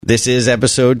This is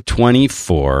episode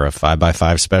 24 of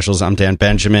 5x5 Specials. I'm Dan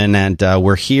Benjamin, and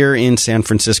we're here in San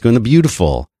Francisco in the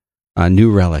beautiful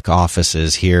New Relic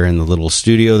offices here in the little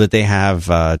studio that they have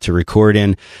to record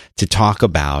in to talk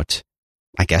about,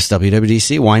 I guess,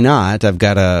 WWDC. Why not? I've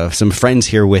got some friends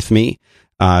here with me.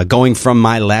 Going from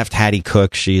my left, Hattie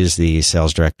Cook. She is the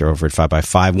sales director over at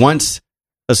 5x5. Once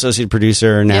associate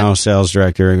producer, now sales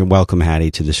director. Welcome,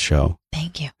 Hattie, to the show.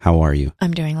 Thank you. How are you?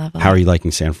 I'm doing lovely. How are you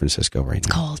liking San Francisco right now? It's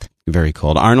cold. Very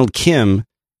cold. Arnold Kim,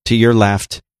 to your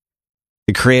left,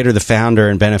 the creator, the founder,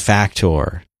 and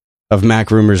benefactor of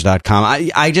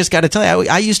MacRumors.com. I just got to tell you,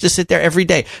 I used to sit there every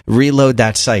day, reload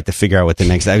that site to figure out what the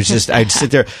next. I'd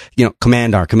sit there,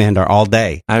 Command R all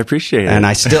day. I appreciate it. And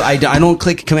I don't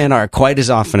click Command R quite as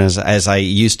often as I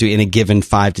used to in a given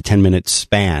 5 to 10 minute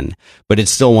span, but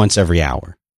it's still once every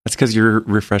hour. That's because you're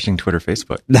refreshing Twitter,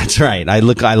 Facebook. That's right. I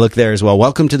look there as well.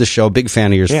 Welcome to the show. Big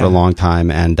fan of yours for a long time.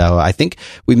 And I think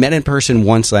we met in person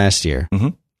once last year. Mm-hmm.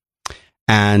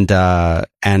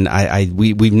 And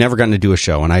we've never gotten to do a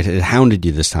show. And I hounded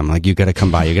you this time. Like, you got to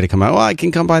come by. You got to come by. Well, I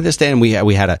can come by this day. And we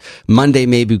had a Monday,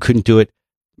 maybe we couldn't do it.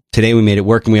 Today we made it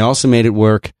work. And we also made it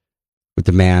work with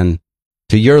the man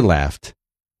to your left.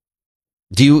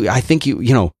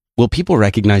 Will people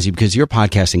recognize you because you're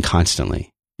podcasting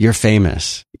constantly? You're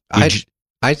famous. I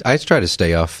try to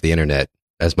stay off the internet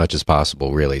as much as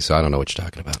possible, really, so I don't know what you're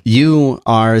talking about. You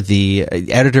are the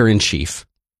editor-in-chief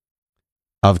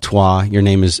of TWA. Your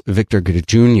name is Victor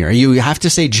Jr. You have to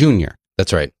say Junior.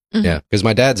 That's right. Mm-hmm. Yeah, because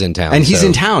my dad's in town. And he's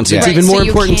in town, so it's even more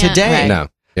important today. Right. No.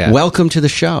 Yeah. Welcome to the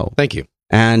show. Thank you.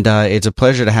 And it's a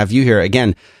pleasure to have you here.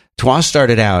 Again, TWA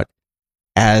started out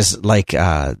as like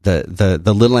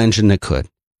the little engine that could.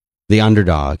 The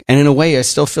underdog. And in a way, I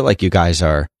still feel like you guys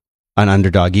are an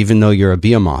underdog, even though you're a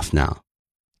behemoth now.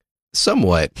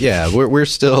 Somewhat, yeah. We're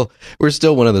still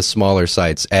one of the smaller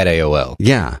sites at AOL.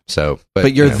 Yeah. So,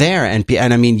 but you're there, and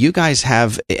I mean, you guys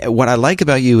have. What I like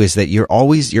about you is that you're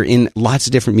in lots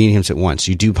of different mediums at once.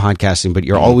 You do podcasting, but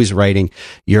you're always writing.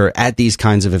 You're at these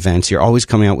kinds of events. You're always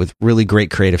coming out with really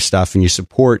great creative stuff, and you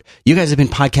support. You guys have been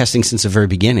podcasting since the very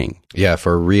beginning. Yeah,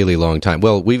 for a really long time.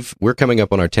 Well, we're coming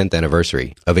up on our 10th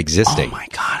anniversary of existing. Oh my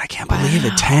God, I can't believe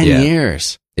it! 10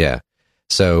 years. Yeah.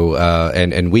 So,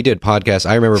 and we did podcasts.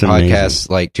 I remember podcasts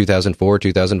like 2004,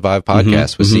 2005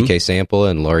 podcasts with CK Sample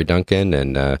and Laurie Duncan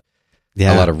and a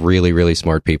lot of really, really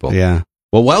smart people. Yeah.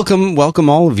 Well, welcome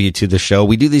all of you to the show.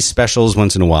 We do these specials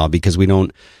once in a while because we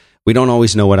don't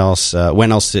always know when else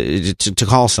to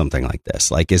call something like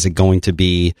this. Like, is it going to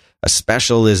be a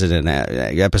special? Is it an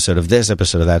episode of this,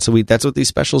 episode of that? So that's what these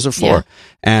specials are for.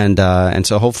 Yeah. And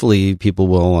so hopefully people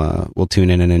will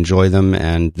tune in and enjoy them.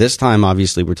 And this time,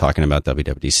 obviously, we're talking about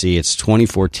WWDC. It's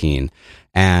 2014,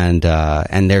 and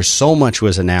there's so much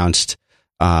was announced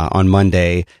on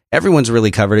Monday. Everyone's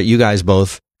really covered it. You guys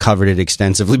both covered it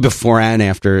extensively before and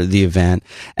after the event.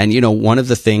 And, one of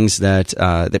the things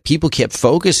that people kept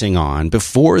focusing on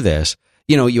before this,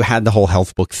 you had the whole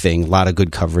health book thing, a lot of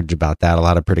good coverage about that, a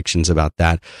lot of predictions about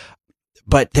that.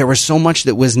 But there was so much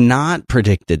that was not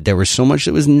predicted. There was so much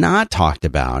that was not talked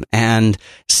about. And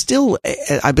still,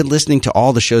 I've been listening to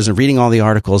all the shows and reading all the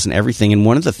articles and everything. And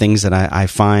one of the things that I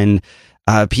find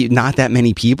not that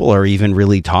many people are even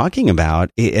really talking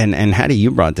about, and Hattie,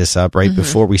 you brought this up right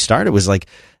before we started, was like,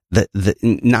 the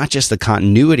not just the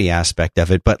continuity aspect of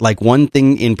it, but like one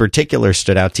thing in particular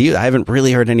stood out to you. I haven't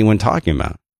really heard anyone talking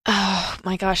about. Oh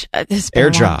my gosh, this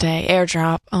has been a long day.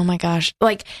 AirDrop. Oh my gosh,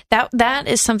 like that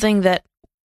is something that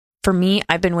for me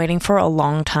I've been waiting for a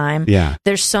long time. Yeah,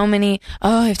 there's so many.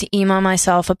 I have to email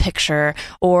myself a picture,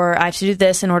 or I have to do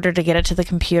this in order to get it to the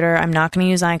computer. I'm not going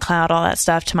to use iCloud, all that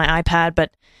stuff, to my iPad,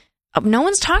 but no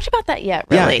one's talked about that yet,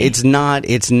 really. Yeah,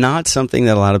 it's not something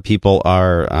that a lot of people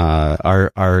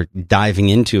are diving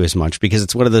into as much, because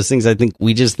it's one of those things I think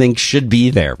we just think should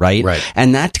be there, right? Right.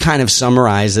 And that kind of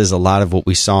summarizes a lot of what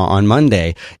we saw on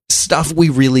Monday. Stuff we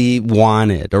really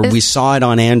wanted, or we saw it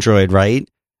on Android, right?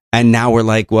 And now we're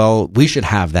like, well, we should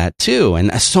have that too.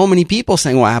 And so many people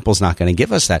saying, well, Apple's not going to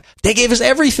give us that. They gave us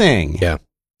everything. Yeah.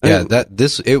 Yeah.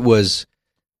 It was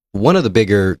one of the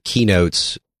bigger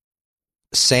keynotes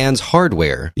sans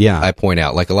hardware. Yeah. I point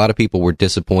out, like, a lot of people were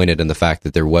disappointed in the fact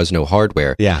that there was no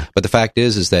hardware. Yeah. But the fact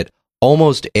is that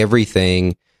almost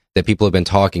everything that people have been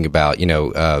talking about,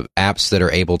 apps that are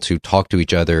able to talk to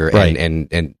each other, right,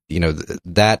 and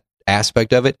that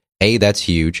aspect of it, that's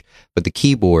huge. But the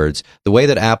keyboards, the way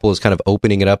that Apple is kind of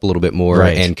opening it up a little bit more,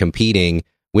 right, and competing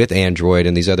with Android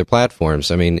and these other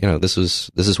platforms, I mean, this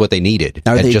is what they needed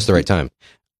at just the right time.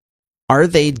 are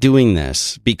they doing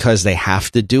this because they have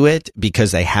to do it,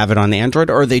 because they have it on Android,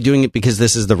 or are they doing it because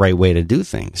this is the right way to do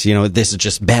things? You know, this is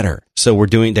just better. So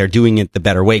they're doing it the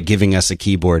better way, giving us a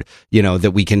keyboard, you know,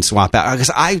 that we can swap out. Because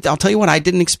I'll tell you what, I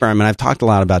did an experiment. I've talked a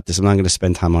lot about this. I'm not going to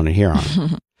spend time on it here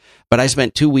but I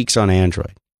spent 2 weeks on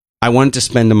Android. I wanted to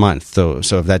spend a month, so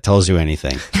if that tells you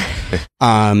anything.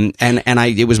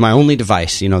 It was my only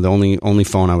device, you know, the only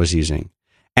phone I was using.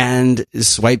 And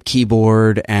swipe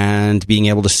keyboard and being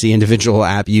able to see individual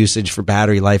app usage for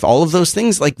battery life, all of those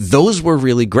things, like those were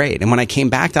really great. And when I came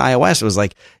back to iOS, it was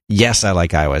like, yes, I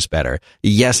like iOS better.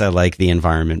 Yes, I like the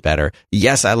environment better.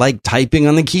 Yes, I like typing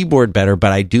on the keyboard better,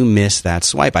 but I do miss that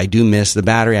swipe. I do miss the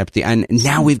battery app. And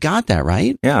now we've got that,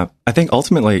 right? Yeah. I think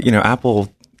ultimately, you know,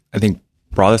 Apple, I think,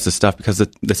 brought us this stuff because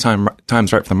the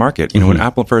time's right for the market. You know, when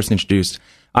Apple first introduced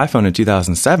iPhone in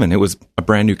 2007, it was a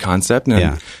brand new concept,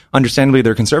 and understandably,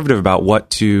 they're conservative about what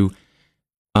to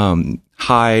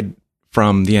hide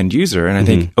from the end user. And I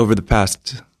think over the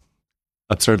past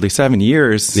absurdly 7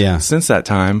 years since that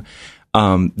time,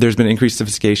 there's been increased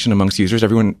sophistication amongst users.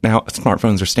 Everyone now,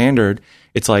 smartphones are standard.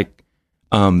 It's like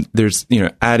there's, you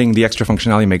know, adding the extra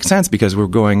functionality makes sense because we're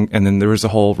going, and then there was a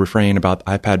whole refrain about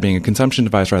iPad being a consumption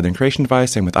device rather than creation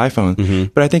device. Same with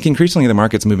iPhone. But I think increasingly the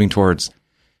market's moving towards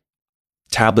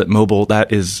tablet, mobile.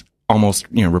 That is almost,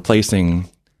 you know, replacing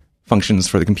functions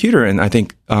for the computer. And I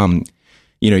think,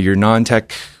 you know, your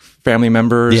non-tech family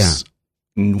members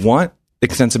want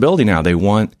extensibility now. They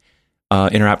want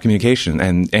inter-app communication,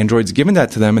 and Android's given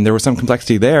that to them. And there was some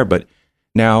complexity there, but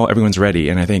now everyone's ready.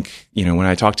 And I think, you know, when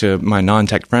I talk to my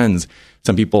non-tech friends,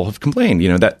 some people have complained, you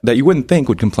know, that you wouldn't think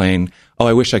would complain, oh,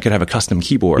 I wish I could have a custom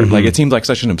keyboard. Like, it seems like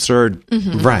such an absurd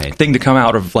thing to come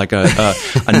out of like a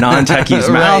non-techie's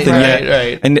mouth.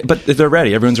 But if they're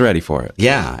ready, everyone's ready for it.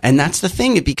 Yeah. And that's the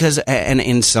thing, because, and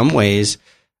in some ways,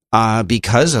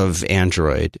 because of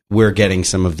Android, we're getting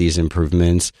some of these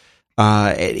improvements.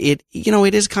 It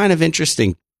is kind of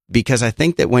interesting, because I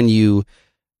think that when you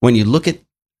look at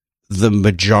the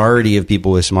majority of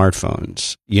people with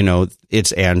smartphones, you know,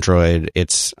 it's Android,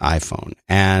 it's iPhone,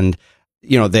 and,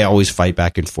 you know, they always fight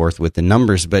back and forth with the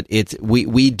numbers, but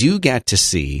we do get to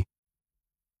see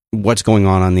what's going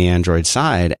on the Android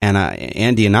side. And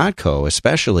Andy Ihnatko,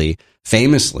 especially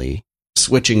famously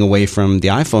switching away from the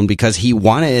iPhone because he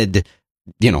wanted,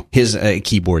 you know, his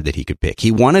keyboard that he could pick.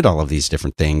 He wanted all of these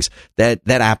different things that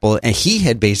Apple, and he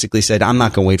had basically said, I'm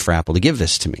not going to wait for Apple to give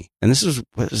this to me. And this was,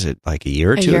 what was it, like a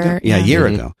year or two ago? Yeah, a year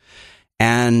ago.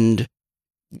 And,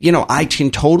 you know, I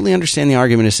can totally understand the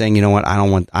argument of saying, you know what, I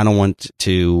don't want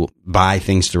to buy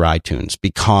things through iTunes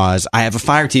because I have a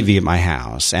Fire TV at my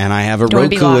house and I have a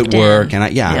Roku at work, and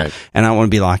and I want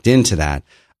to be locked into that.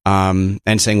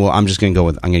 And saying, well, I'm going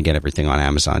to get everything on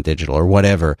Amazon Digital or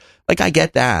whatever. Like, I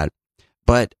get that.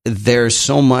 But there's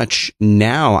so much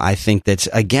now, I think, that's,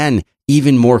 again,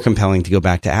 even more compelling to go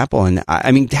back to Apple. And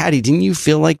I mean, Hattie, didn't you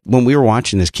feel like when we were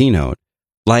watching this keynote,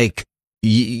 like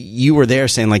you were there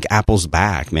saying, like, Apple's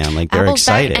back, man, like they're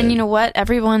excited. And you know what?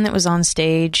 Everyone that was on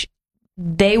stage,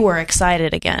 they were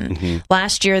excited again.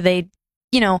 Last year, they,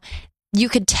 you know, you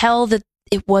could tell that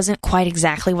it wasn't quite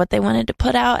exactly what they wanted to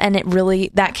put out. And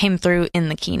that came through in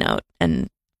the keynote. And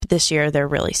this year they're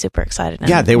really super excited.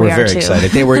 Yeah, they were very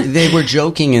excited. They were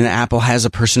joking, and Apple has a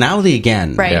personality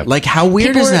again. Right. Yeah. Like, how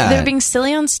weird is that? They're being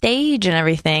silly on stage and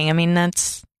everything. I mean,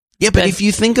 that's but if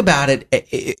you think about it,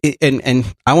 and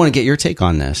I want to get your take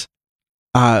on this.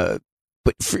 But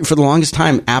for the longest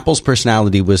time, Apple's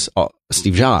personality was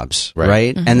Steve Jobs,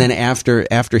 right? And then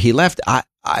after he left,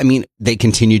 I mean, they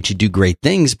continued to do great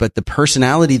things, but the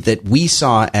personality that we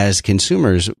saw as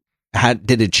consumers,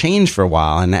 did it change for a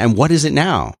while, and what is it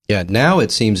now? Yeah, now it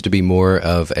seems to be more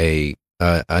of an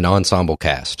ensemble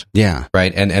cast. Yeah,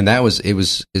 right. And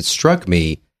it struck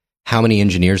me how many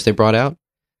engineers they brought out,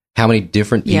 how many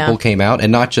different people came out,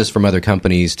 and not just from other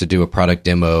companies to do a product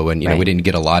demo. And you know, we didn't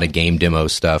get a lot of game demo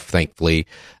stuff, thankfully.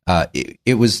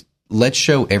 It was, let's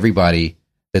show everybody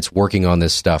that's working on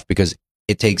this stuff, because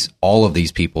it takes all of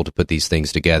these people to put these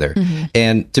things together.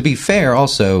 And to be fair,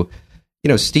 also, you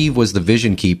know, Steve was the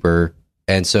vision keeper,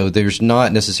 and so there's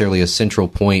not necessarily a central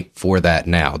point for that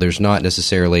now. There's not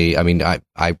necessarily, I mean, I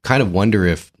kind of wonder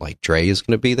if, like, Dre is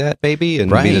going to be that maybe, and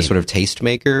be the sort of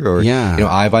tastemaker, or, you know,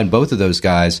 Ivan. Both of those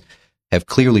guys have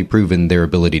clearly proven their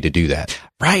ability to do that.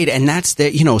 Right, and that's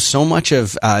the, you know, so much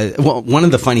of, one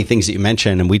of the funny things that you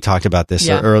mentioned, and we talked about this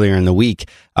earlier in the week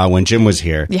when Jim was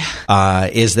here,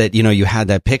 is that, you know, you had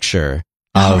that picture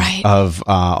of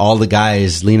all the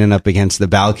guys leaning up against the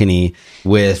balcony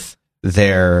with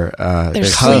their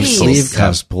sleeve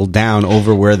cuffs pulled down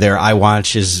over where their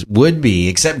iWatches would be,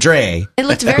 except Dre. It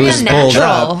looked very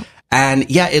unnatural.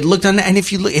 And yeah, it looked on, and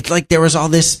if you look, it's like there was all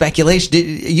this speculation.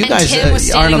 You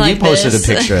guys, Arnold, you posted a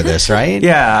picture of this, right?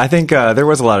 Yeah, I think there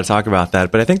was a lot of talk about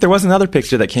that, but I think there was another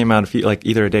picture that came out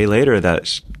either a day later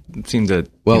that seemed to.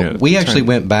 Well, we actually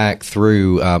went back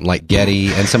through like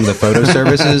Getty and some of the photo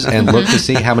services and looked to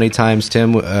see how many times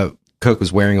Tim Cook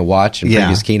was wearing a watch in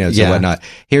previous keynotes and whatnot.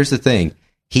 Here's the thing: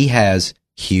 he has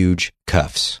huge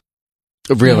cuffs.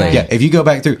 Really? Yeah. If you go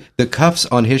back through, the cuffs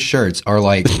on his shirts are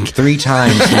like 3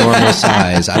 times normal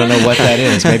size. I don't know what that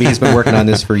is. Maybe he's been working on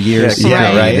this for years.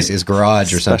 Yeah, right. His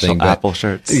garage or Special something. Apple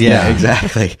shirts. Yeah,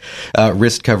 exactly.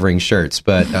 Wrist covering shirts.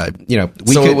 But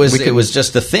it was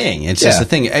just a thing. It's just a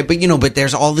thing. But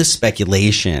there's all this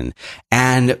speculation.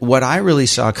 And what I really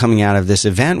saw coming out of this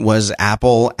event was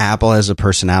Apple as a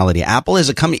personality. Apple as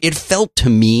a company. It felt to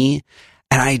me.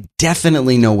 And I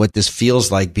definitely know what this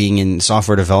feels like being in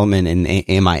software development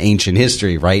in my ancient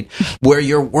history, right? Where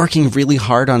you're working really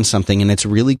hard on something and it's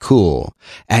really cool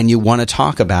and you want to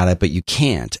talk about it, but you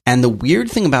can't. And the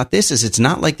weird thing about this is it's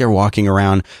not like they're walking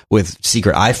around with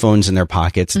secret iPhones in their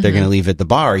pockets that they're going to leave at the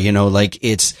bar. Like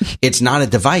it's not a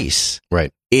device.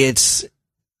 Right. It's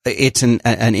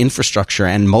an infrastructure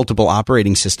and multiple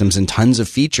operating systems and tons of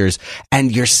features.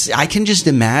 And I can just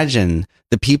imagine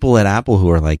the people at Apple who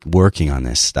are like working on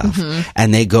this stuff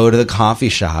and they go to the coffee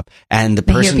shop and the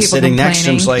person sitting next to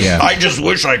them's like, I just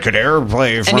wish I could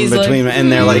AirPlay from between. And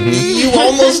they're like, you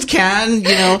almost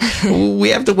can, we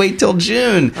have to wait till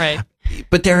June. Right.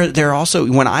 But they're also,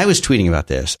 when I was tweeting about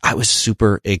this, I was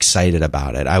super excited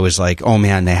about it. I was like, oh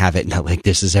man, they have it. Now, like,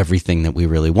 this is everything that we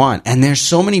really want. And there's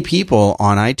so many people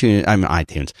on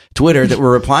Twitter that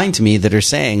were replying to me that are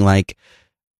saying like,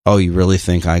 oh, you really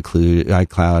think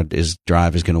iCloud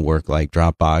Drive is going to work like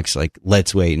Dropbox? Like,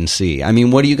 let's wait and see. I mean,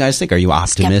 what do you guys think? Are you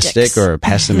optimistic or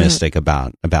pessimistic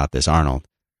about this, Arnold?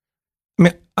 I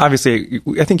mean, obviously,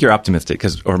 I think you're optimistic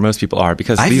or most people are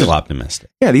because I feel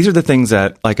optimistic. Yeah, these are the things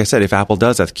that, like I said, if Apple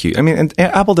does, that's cute. I mean, and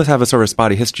Apple does have a sort of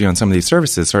spotty history on some of these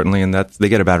services, certainly, and they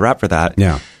get a bad rap for that.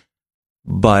 Yeah.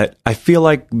 But I feel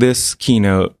like this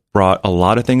keynote brought a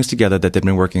lot of things together that they've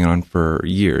been working on for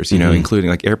years, including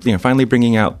like finally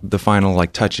bringing out the final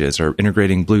like touches or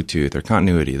integrating Bluetooth or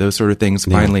continuity, those sort of things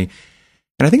finally.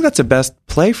 And I think that's the best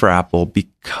play for Apple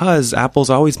because Apple's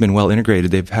always been well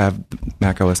integrated. They have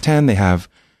Mac OS X, they have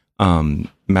MacBooks,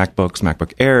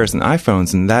 MacBook Airs, and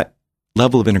iPhones, and that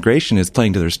level of integration is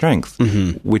playing to their strength,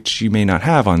 which you may not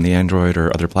have on the Android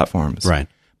or other platforms. Right.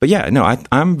 But yeah, no,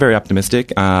 I'm very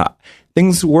optimistic.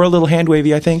 Things were a little hand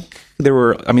wavy, I think. There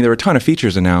were a ton of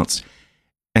features announced.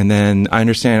 And then I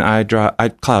understand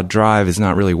iCloud Drive is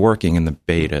not really working in the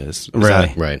betas.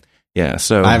 Right. Yeah,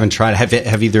 so I haven't tried.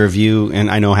 Have either of you?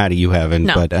 And I know Hattie, you haven't.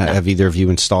 No, but have either of you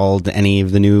installed any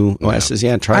of the new OSs?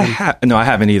 Yeah, tried. I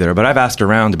haven't either. But I've asked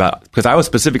around because I was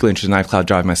specifically interested in iCloud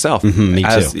Drive myself. Me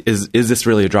too. Is this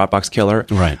really a Dropbox killer?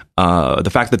 Right.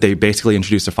 The fact that they basically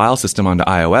introduced a file system onto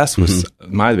iOS was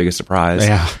my biggest surprise.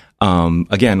 Yeah.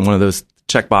 Again, one of those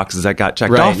check boxes that got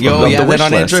checked off. The wish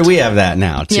on list. Android, we have that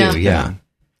now too. Yeah.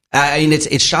 I mean,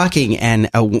 it's shocking, and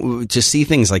to see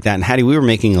things like that. And Hattie, we were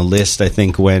making a list, I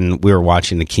think, when we were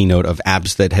watching the keynote of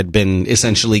apps that had been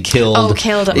essentially killed. Oh,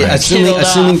 killed.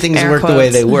 Assuming things work the way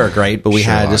they work, right? But we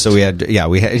had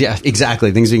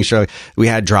exactly things being shown. We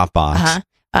had Dropbox,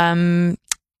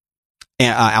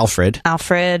 Alfred,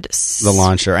 the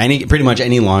launcher, pretty much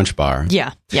any launch bar.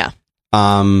 Yeah.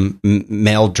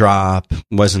 Mail Drop,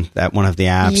 wasn't that one of the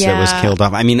apps that was killed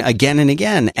off? I mean, again and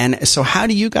again. And so how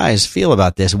do you guys feel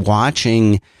about this?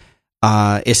 Essentially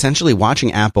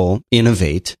watching Apple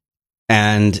innovate,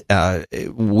 and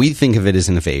we think of it as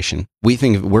innovation.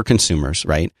 We're consumers,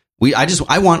 right?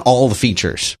 I want all the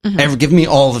features. Give me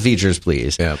all the features,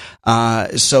 please. Yeah.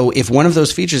 So if one of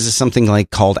those features is something like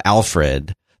called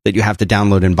Alfred that you have to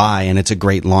download and buy, and it's a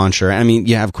great launcher. I mean,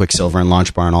 you have Quicksilver and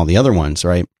Launch Bar and all the other ones,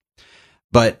 right?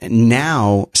 But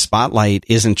now Spotlight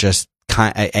isn't just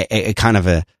a kind of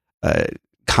a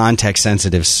context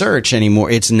sensitive search anymore.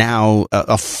 It's now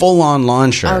a full on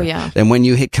launcher. Oh, yeah. And when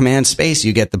you hit Command Space,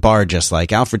 you get the bar just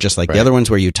like Alfred, just like the other ones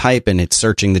where you type and it's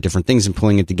searching the different things and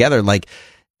pulling it together. Like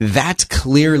that's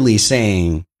clearly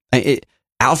saying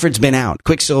Alfred's been out,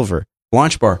 Quicksilver,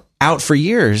 Launch Bar out for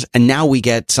years. And now we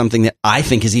get something that I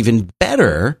think is even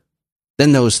better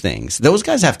than those things. Those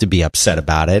guys have to be upset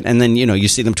about it. And then, you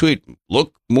see them tweet,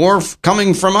 look, more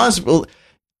coming from us. Well,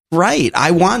 right.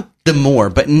 I want the more,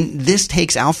 but this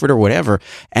takes Alfred or whatever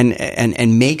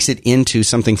and makes it into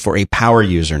something for a power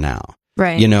user now.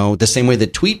 Right. The same way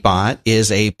that Tweetbot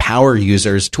is a power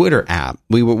user's Twitter app.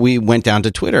 We went down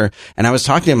to Twitter and I was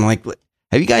talking to them like,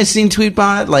 have you guys seen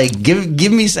Tweetbot? Like,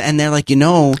 give me some, and they're like,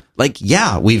 Like,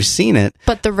 yeah, we've seen it.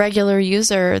 But the regular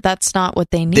user, that's not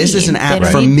what they need. This is an app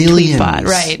for millions,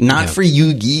 right? Not for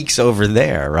you geeks over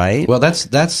there, right? Well,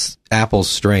 that's Apple's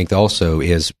strength also,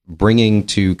 is bringing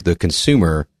to the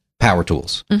consumer power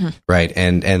tools, right?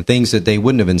 And things that they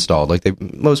wouldn't have installed. Like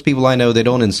most people I know, they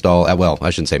don't install. Well, I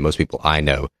shouldn't say most people I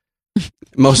know.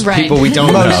 Most people we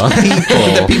don't know.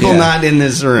 The people not in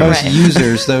this room. Most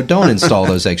users, though, don't install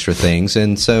those extra things.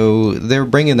 And so they're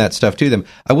bringing that stuff to them.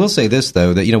 I will say this,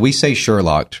 though, that, we say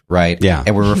Sherlocked, right? Yeah.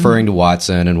 And we're referring to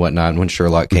Watson and whatnot when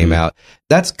Sherlock came out.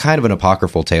 That's kind of an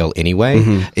apocryphal tale anyway.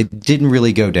 It didn't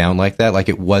really go down like that. Like,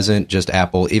 it wasn't just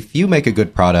Apple. If you make a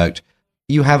good product,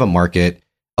 you have a market.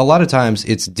 A lot of times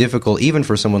it's difficult even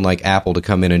for someone like Apple to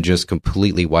come in and just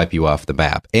completely wipe you off the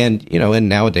map. And, and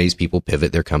nowadays people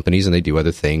pivot their companies and they do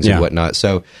other things and whatnot.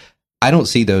 So I don't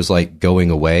see those like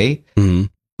going away,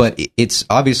 but it's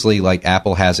obviously like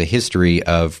Apple has a history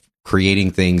of creating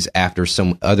things after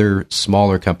some other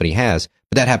smaller company has,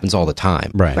 but that happens all the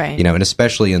time. Right. And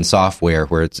especially in software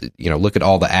where it's, look at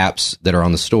all the apps that are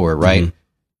on the store, right?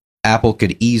 Apple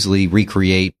could easily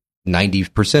recreate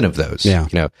 90% of those.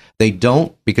 They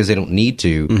don't because they don't need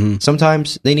to.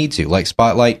 Sometimes they need to. Like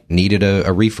Spotlight needed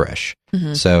a refresh,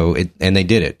 so and they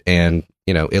did it. And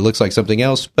it looks like something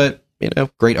else, but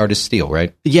great artists steal,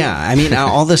 right? Yeah, I mean,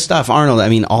 all this stuff, Arnold. I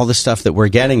mean, all the stuff that we're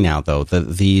getting now, though,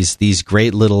 these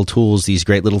great little tools, these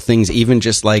great little things, even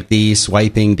just like the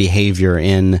swiping behavior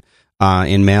in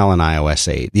Mail and iOS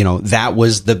 8. That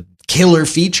was the killer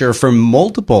feature for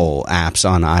multiple apps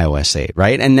on iOS 8,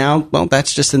 right? And now, well,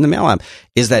 that's just in the Mail app.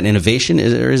 Is that innovation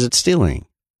or is it stealing?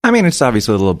 I mean, it's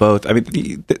obviously a little of both. I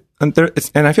mean,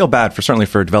 and I feel bad certainly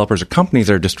for developers or companies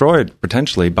that are destroyed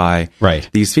potentially by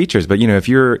these features. But, if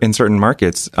you're in certain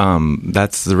markets,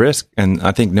 that's the risk. And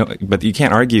I think, but you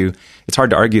can't argue. It's hard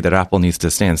to argue that Apple needs to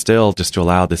stand still just to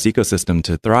allow this ecosystem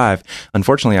to thrive.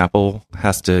 Unfortunately, Apple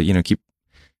has to, keep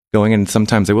going, and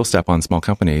sometimes they will step on small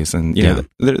companies, and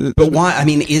but why? I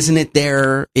mean, isn't it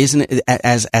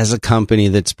as a company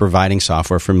that's providing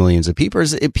software for millions of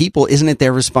people? Isn't it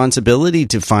their responsibility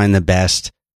to find the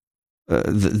best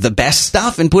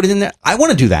stuff and put it in there? I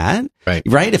want to do that,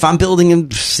 right? If I'm building a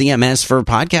CMS for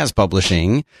podcast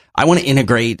publishing, I want to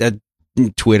integrate a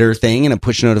Twitter thing and a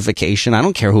push notification. I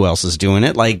don't care who else is doing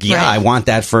it. Like, I want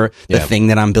that for the thing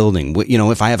that I'm building.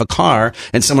 If I have a car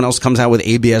and someone else comes out with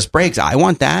ABS brakes, I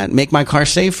want that. Make my car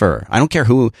safer. I don't care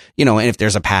who, and if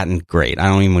there's a patent, great. I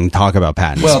don't even want to talk about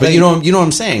patents. Well, but you know what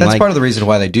I'm saying? That's part of the reason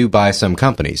why they do buy some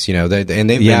companies, they've been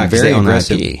very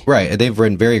aggressive. Right. They've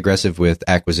been very aggressive with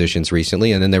acquisitions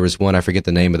recently. And then there was one, I forget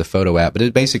the name of the photo app, but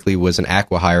it basically was an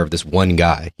acqui-hire of this one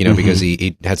guy, because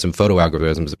he had some photo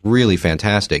algorithms, really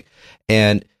fantastic.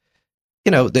 And,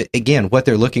 again, what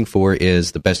they're looking for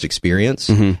is the best experience.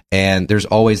 And there's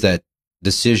always that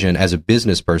decision as a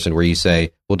business person where you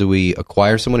say, well, do we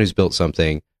acquire someone who's built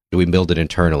something? Do we build it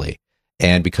internally?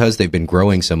 And because they've been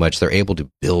growing so much, they're able to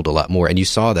build a lot more. And you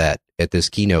saw that at this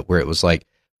keynote where it was like,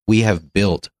 we have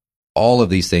built all of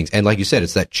these things. And like you said,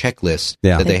 it's that checklist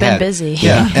that they had. They've been busy.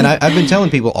 Yeah. And I've been telling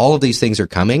people all of these things are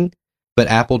coming, but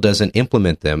Apple doesn't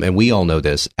implement them, and we all know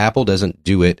this. Apple doesn't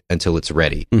do it until it's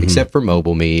ready, except for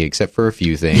MobileMe, except for a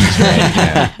few things.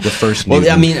 Right? The first.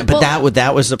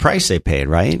 That was the price they paid,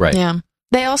 right? Right. Yeah.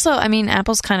 They also,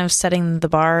 Apple's kind of setting the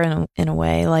bar in a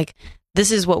way. Like,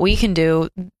 this is what we can do.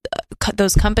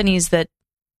 Those companies that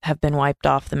have been wiped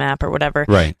off the map or whatever,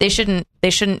 right? They shouldn't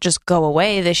just go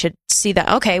away. They should see that,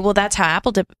 okay, well, that's how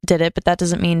Apple did it, but that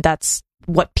doesn't mean that's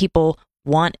what people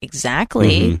want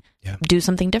exactly. Do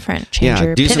something different. Change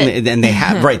your pivot. Something, and they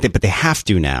have but they have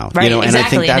to now. Right, and exactly. I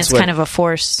think that's and it's kind of a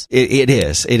force. It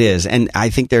is, and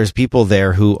I think there's people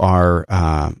there who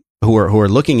are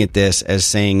looking at this as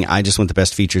saying, I just want the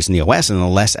best features in the OS and the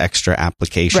less extra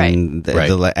application,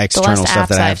 the external stuff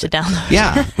that I have to download.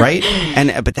 Yeah, right.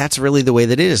 But that's really the way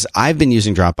that it is. I've been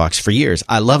using Dropbox for years.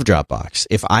 I love Dropbox.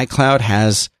 If iCloud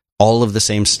has all of the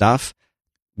same stuff,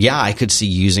 I could see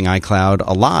using iCloud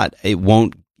a lot. It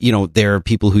won't, there are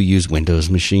people who use Windows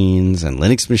machines and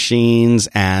Linux machines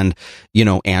and,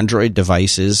 Android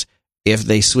devices. If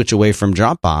they switch away from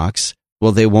Dropbox,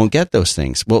 well, they won't get those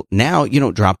things. Well, now,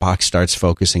 Dropbox starts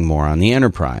focusing more on the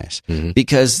enterprise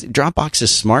because Dropbox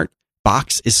is smart.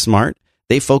 Box is smart.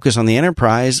 They focus on the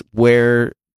enterprise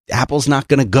where Apple's not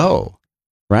going to go,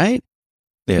 right?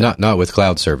 Yeah. Not with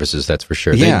cloud services, that's for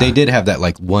sure. Yeah. They did have that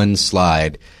like one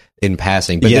slide in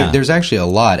passing, but there's actually a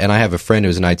lot. And I have a friend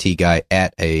who's an IT guy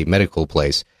at a medical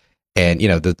place, And,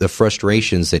 the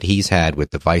frustrations that he's had with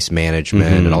device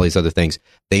management and all these other things,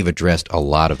 they've addressed a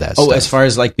lot of that stuff. Oh, as far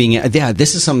as like being,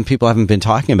 this is something people haven't been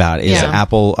talking about is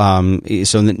Apple.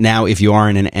 So now if you are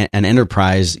in an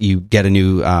enterprise, you get a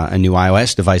new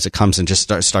iOS device that comes and just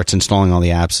starts installing all the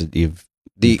apps that you've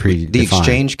the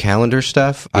Exchange calendar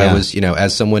stuff. I was,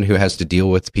 as someone who has to deal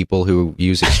with people who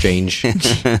use Exchange,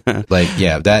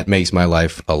 that makes my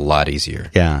life a lot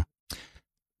easier. Yeah.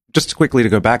 Just quickly to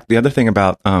go back, the other thing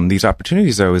about these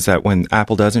opportunities, though, is that when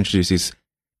Apple does introduce these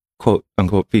quote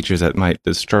unquote features that might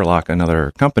Sherlock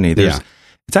another company,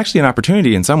 it's actually an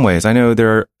opportunity in some ways. I know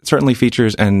there are certainly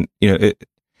features, and I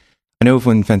know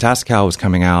when Fantastical was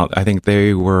coming out, I think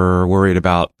they were worried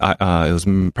about it was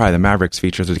probably the Mavericks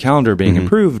features of the calendar being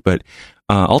improved, but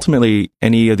ultimately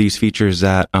any of these features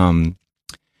that are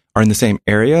in the same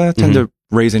area tend to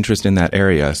raise interest in that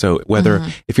area. So whether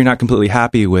if you're not completely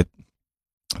happy with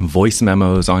voice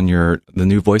memos on the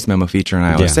new voice memo feature in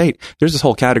iOS 8, there's this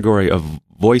whole category of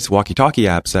voice walkie-talkie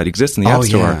apps that exist in the App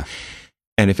Store. Yeah.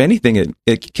 And if anything,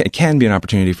 it can be an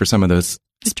opportunity for some of those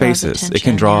spaces. It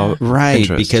can draw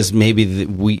interest. Because maybe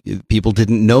people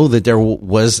didn't know that there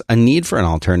was a need for an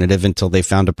alternative until they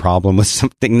found a problem with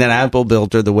something that Apple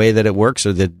built or the way that it works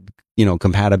or the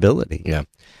compatibility. Yeah.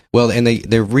 Well, and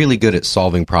they're really good at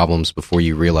solving problems before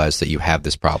you realize that you have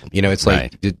this problem. It's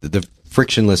like the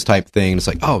frictionless type thing. It's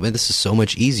like, oh man, this is so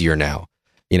much easier now.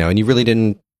 And you really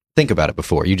didn't think about it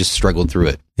before. You just struggled through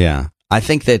it. Yeah. I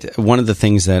think that one of the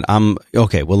things that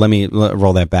let me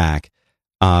roll that back.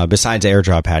 Besides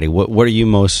AirDrop, Patty, what are you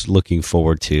most looking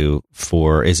forward to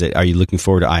are you looking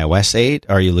forward to iOS 8?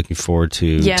 Are you looking forward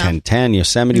to 10.10,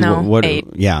 Yosemite? No, 8.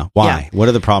 Yeah. Why? Yeah. What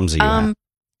are the problems that you have?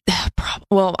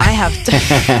 Well, I have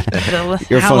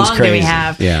Your how phone's long crazy. do we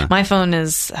have? Yeah. My phone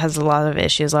has a lot of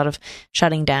issues, a lot of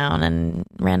shutting down and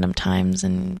random times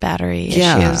and battery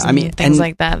issues and things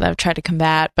like that I've tried to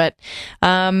combat. But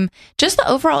just the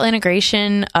overall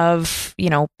integration of,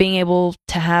 being able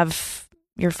to have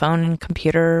your phone and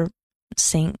computer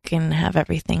sync and have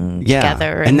everything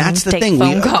together. And that's the thing.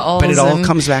 Phone calls but it all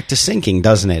comes back to syncing,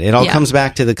 doesn't it? It all comes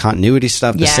back to the continuity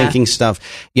stuff, the syncing stuff.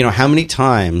 How many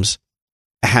times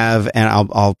and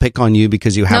I'll pick on you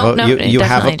because you have you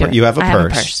have a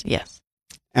purse. Yes.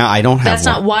 I don't have That's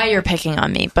not why you're picking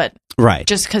on me, but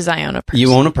just because I own a purse.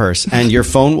 You own a purse, and your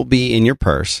phone will be in your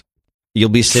purse. You'll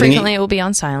be sitting. Frequently, it will be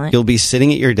on silent. You'll be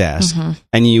sitting at your desk,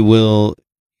 and you will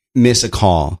miss a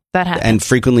call. That happens. And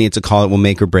frequently, it's a call that will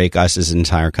make or break us as an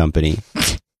entire company.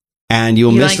 And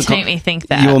you'll miss the call. You make me think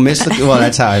that. You will miss the. Well,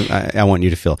 that's how I want you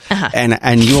to feel.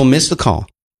 And you will miss the call.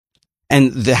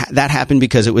 And that happened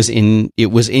because it was in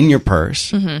your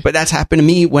purse. But that's happened to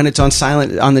me when it's on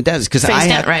silent on the desk because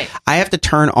I have to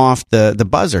turn off the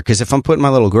buzzer because if I'm putting my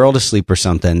little girl to sleep or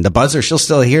something, the buzzer she'll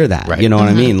still hear that. Right. You know what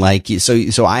I mean? Like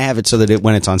so I have it so that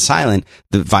when it's on silent,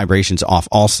 the vibration's off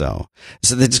also.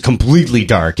 So it's completely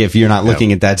dark if you're not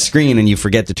looking at that screen and you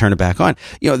forget to turn it back on.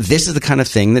 This is the kind of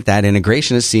thing that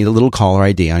integration is seeing a little caller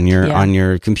ID on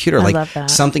your computer. I like love that.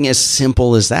 Something as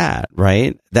simple as that,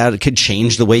 right? That could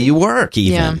change the way you work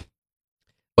even. Yeah.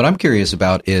 What I'm curious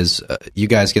about is you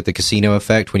guys get the casino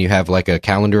effect when you have like a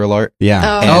calendar alert.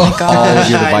 Yeah. And all of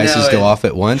your devices go off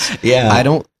at once. Yeah. I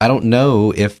don't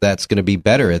know if that's going to be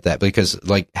better at that because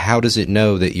how does it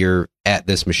know that you're at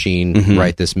this machine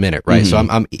right this minute, right? So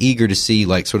I'm eager to see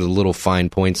like sort of the little fine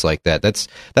points like that. That's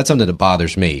something that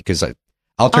bothers me because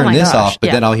I'll turn this off, but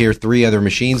then I'll hear 3 other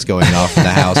machines going off in the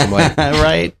house. I'm like,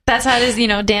 right. That's how it is.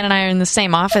 Dan and I are in the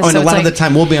same office. And a lot of the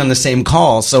time we'll be on the same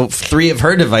call. So 3 of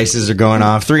her devices are going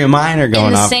off. 3 of mine are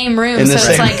going off. In the same room. So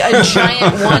it's like a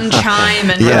giant one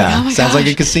chime. And sounds like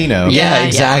a casino. Yeah,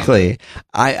 exactly.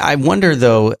 I wonder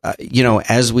though,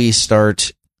 as we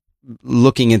start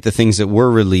looking at the things that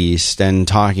were released and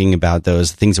talking about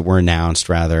those things that were announced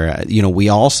rather, we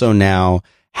also now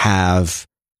have,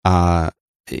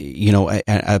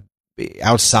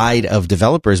 outside of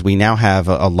developers, we now have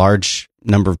a large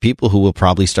number of people who will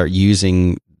probably start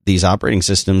using these operating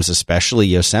systems, especially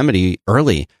Yosemite,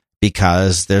 early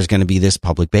because there's going to be this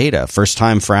public beta. First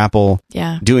time for Apple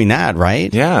doing that,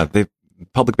 right? Yeah, the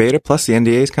public beta plus the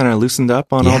NDA's kind of loosened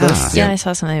up on all this. Yeah, I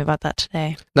saw something about that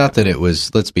today. Not that it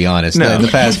was, let's be honest, in the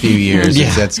past few years,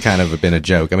 that's kind of been a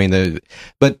joke. I mean,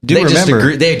 but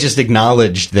remember... they just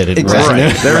acknowledged that it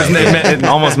it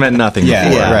almost meant nothing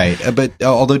before. Right. But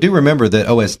although do remember that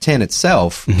OS X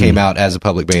itself came out as a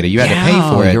public beta. You had to pay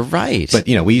for it. You're right. But,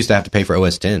 we used to have to pay for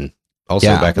OS X also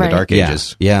back in the dark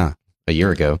ages. Yeah. A year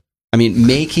ago. I mean,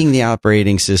 making the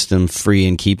operating system free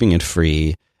and keeping it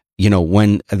free,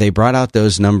 when they brought out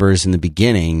those numbers in the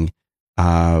beginning,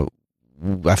 I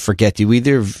forget, do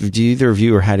either of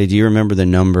you or Hattie, do you remember the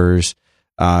numbers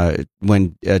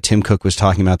when Tim Cook was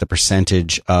talking about the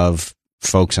percentage of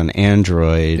folks on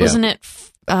Android. Wasn't it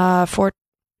 14?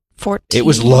 It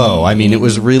was low. I mean, it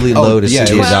was really low to see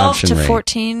the adoption rate. 12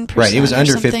 to 14%. Right. It was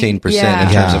under 15% in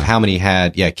terms of how many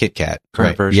had, KitKat.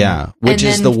 Current version. Yeah. Which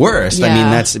is the worst. Yeah. I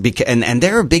mean, that's because, and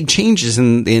there are big changes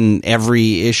in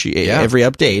every issue, every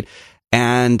update.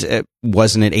 And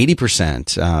wasn't it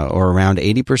 80% or around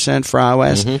 80% for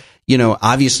iOS? Mm-hmm. You know,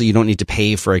 obviously you don't need to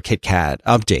pay for a KitKat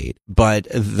update, but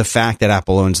the fact that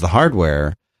Apple owns the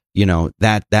hardware, you know,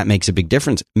 that makes a big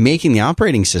difference. Making the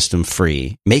operating system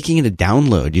free, making it a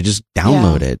download, you just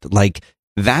download it. Like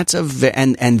that's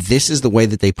and this is the way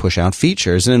that they push out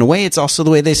features. And in a way, it's also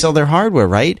the way they sell their hardware,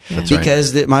 right? Yeah.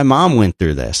 Because my mom went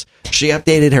through this. She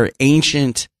updated her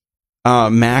ancient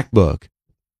MacBook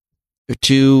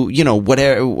to, you know,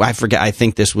 whatever, I forget, I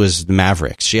think this was the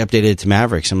Mavericks. She updated it to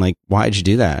Mavericks. I'm like, why'd you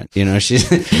do that? You know, she's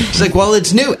like, well,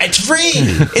 it's new. It's free.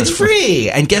 It's free.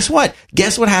 And guess what?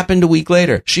 Guess what happened a week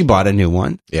later? She bought a new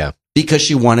one. Yeah. Because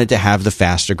she wanted to have the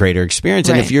faster, greater experience.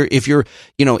 And if you're,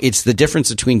 you know, it's the difference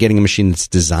between getting a machine that's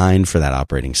designed for that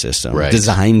operating system,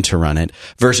 designed to run it,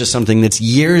 versus something that's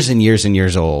years and years and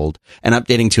years old and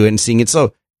updating to it and seeing it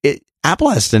slow.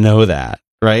 Apple has to know that,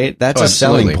 right? That's a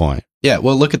selling point. Yeah,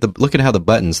 well, look at how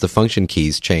the function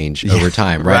keys change over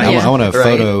time, right? I want a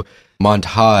photo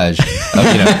montage of,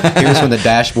 you know, here's when the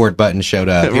dashboard button showed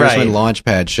up, here's when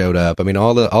Launchpad showed up. I mean,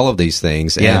 all of these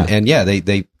things, and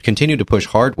they continue to push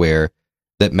hardware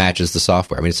that matches the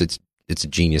software. I mean, it's a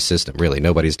genius system, really.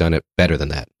 Nobody's done it better than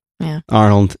that. Yeah,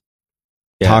 Arnold,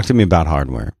 talk to me about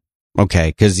hardware, okay?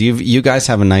 Because you guys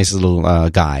have a nice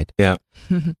little guide,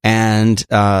 and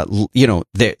you know,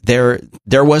 there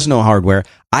was no hardware.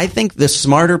 I think the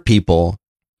smarter people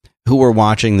who were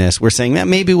watching this were saying that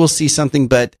maybe we'll see something,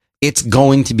 but it's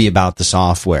going to be about the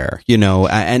software, you know.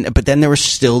 But then there were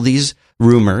still these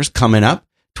rumors coming up: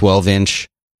 12-inch,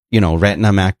 you know,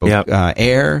 Retina MacBook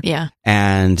Air,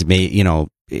 and you know,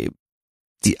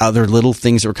 the other little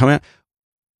things that were coming out.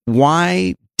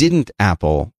 Why didn't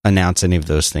Apple announce any of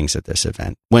those things at this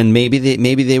event when maybe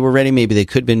they were ready, maybe they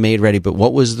could have been made ready? But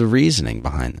what was the reasoning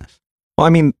behind this? Well, I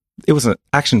mean, it was an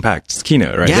action-packed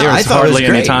keynote, right? Yeah, there was I thought hardly it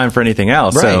was any time for anything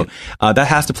else. Right. So that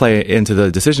has to play into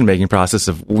the decision-making process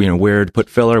of, you know, where to put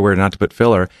filler, where not to put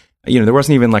filler. You know, there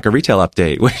wasn't even like a retail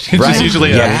update, which is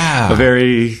usually a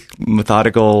very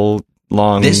methodical,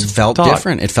 long This felt talk.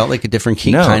 different. It felt like a different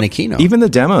kind of keynote. Even the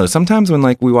demos. Sometimes when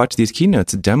like we watch these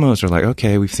keynotes, the demos are like,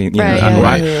 okay, we've seen, you know,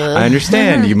 I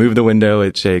understand. You move the window,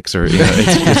 it shakes, or, you know,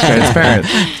 it's transparent.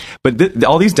 But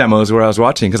all these demos where I was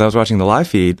watching, because I was watching the live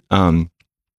feed,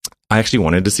 I actually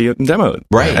wanted to see it demoed.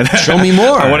 Right. And show me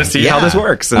more. I want to see how this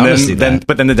works. And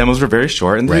but then the demos were very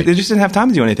short, and they just didn't have time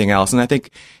to do anything else. And I think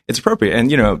it's appropriate. And,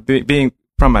 you know, being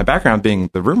from my background, being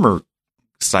the rumor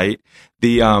site,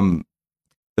 the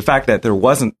fact that there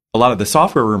wasn't a lot of the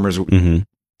software rumors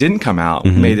didn't come out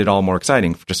made it all more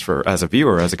exciting just for as a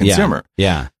viewer, as a consumer.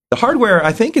 Yeah. The hardware,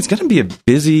 I think it's going to be a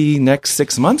busy next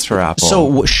 6 months for Apple.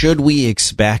 So should we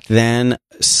expect then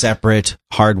separate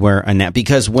hardware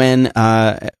because when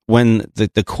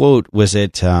the quote was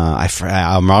it,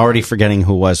 I'm already forgetting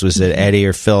who was it Eddie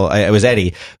or Phil? It was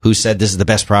Eddie who said this is the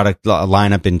best product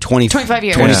lineup in 25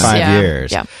 years. 25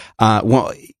 years. Yeah.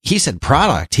 Well, he said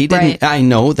product. He didn't. I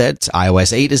know that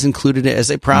iOS 8 is included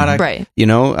as a product. Right. You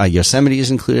know, Yosemite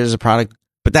is included as a product.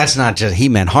 But that's not just, he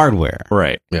meant hardware.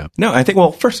 Right. Yeah. No, I think,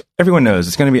 well, first, everyone knows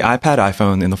it's going to be iPad,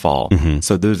 iPhone in the fall.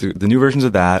 So there's the new versions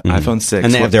of that, iPhone 6.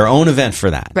 And they have their own event for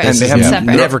that. Right. And they have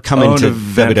never come into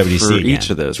WWDC for again.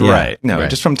 each of those. Yeah. Right. No,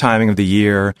 just from timing of the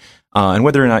year, and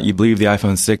whether or not you believe the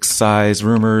iPhone 6 size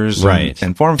rumors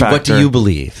and form factor. What do you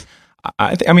believe?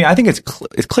 I think it's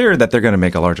clear that they're going to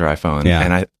make a larger iPhone. Yeah.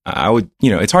 And I would,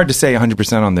 you know, it's hard to say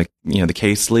 100% on the, you know, the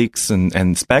case leaks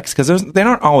and specs because they're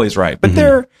not always right. But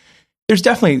there's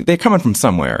definitely, they're coming from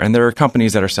somewhere, and there are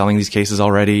companies that are selling these cases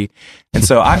already. And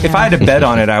so if I had to bet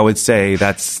on it, I would say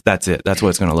that's it. That's what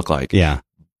it's going to look like. Yeah.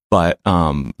 But,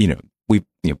 you know, we've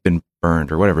been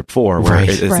burned or whatever before where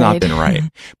it's not been right.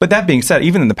 But that being said,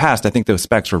 even in the past, I think those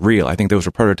specs were real. I think those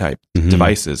were prototype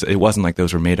devices. It wasn't like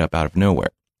those were made up out of nowhere.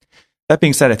 That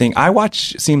being said, I think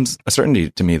iWatch seems a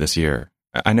certainty to me this year.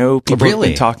 I know people have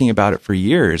been talking about it for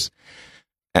years.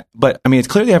 But I mean, it's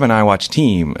clear they have an iWatch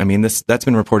team. I mean, that's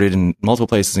been reported in multiple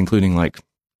places, including like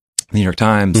the New York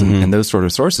Times and those sort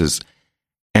of sources.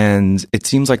 And it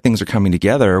seems like things are coming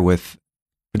together with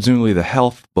presumably the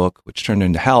health book, which turned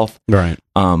into health, right?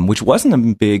 Which wasn't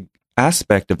a big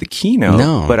aspect of the keynote.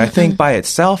 No. But I think by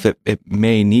itself, it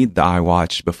may need the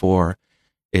iWatch before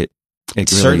it really,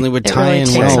 certainly would tie in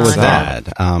well with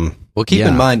that. Well, keep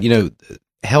in mind, you know,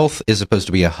 health is supposed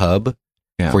to be a hub.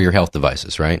 for your health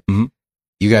devices, right? Mm-hmm.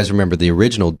 You guys remember the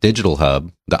original Digital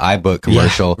Hub, the iBook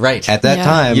commercial? Yeah, right. At that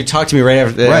time. You talked to me right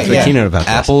after the keynote about this.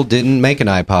 Apple didn't make an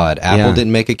iPod. Apple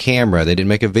didn't make a camera. They didn't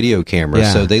make a video camera.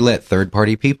 So they let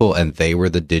third-party people, and they were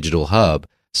the Digital Hub.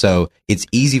 So it's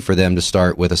easy for them to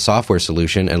start with a software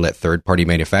solution and let third-party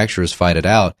manufacturers fight it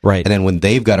out. Right. And then when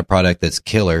they've got a product that's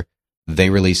killer, they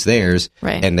release theirs,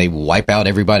 and they wipe out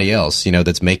everybody else,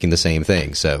 that's making the same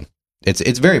thing. So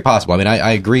it's very possible. I mean,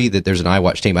 I agree that there's an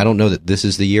iWatch team. I don't know that this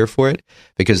is the year for it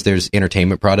because there's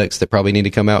entertainment products that probably need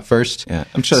to come out first. Yeah,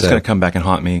 I'm sure it's going to come back and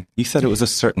haunt me. You said it was a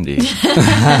certainty.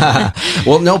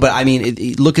 Well, no, but I mean,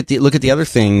 look at the other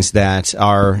things that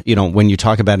are, when you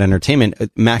talk about entertainment,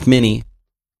 Mac Mini.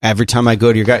 Every time I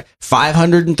go to your guy,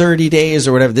 530 days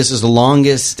or whatever, this is the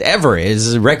longest ever.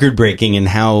 It's record breaking in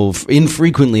how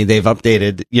infrequently they've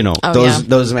updated,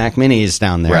 those Mac Minis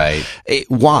down there. Right.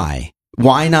 Why?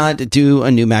 Why not do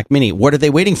a new Mac Mini? What are they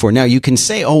waiting for? Now, you can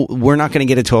say, we're not going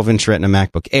to get a 12-inch Retina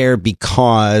MacBook Air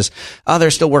because,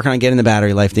 they're still working on getting the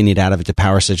battery life they need out of it to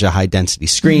power such a high-density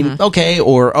screen. Mm-hmm. Okay.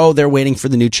 Or, they're waiting for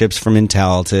the new chips from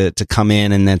Intel to come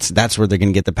in, and that's where they're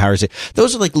going to get the power.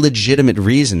 Those are like legitimate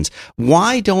reasons.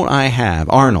 Why don't I have,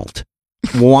 Arnold,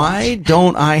 why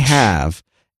don't I have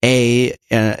an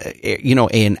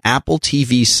Apple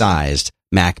TV-sized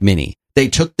Mac Mini? They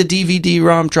took the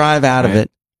DVD-ROM drive out of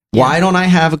it. Why don't I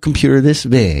have a computer this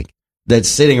big that's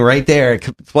sitting right there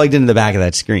plugged into the back of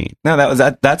that screen? No,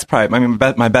 that's probably,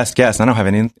 my best guess. I don't have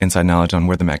any inside knowledge on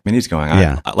where the Mac Mini's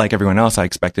going. Like everyone else, I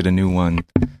expected a new one.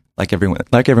 Like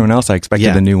everyone else, I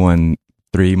expected a new one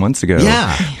 3 months ago.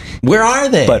 Yeah. Where are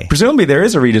they? But presumably there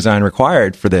is a redesign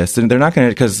required for this. And they're not going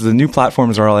to, because the new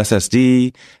platforms are all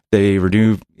SSD. They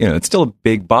renew, it's still a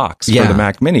big box for the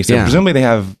Mac Mini. So presumably they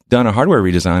have done a hardware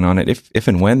redesign on it if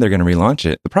and when they're going to relaunch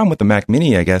it. The problem with the Mac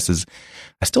Mini, I guess, is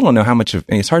I still don't know how much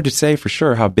it's hard to say for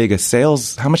sure how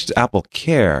much does Apple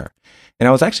care? And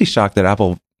I was actually shocked that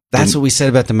Apple. That's what we said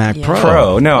about the Mac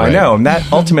Pro. No, right. I know. And that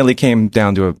ultimately came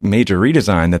down to a major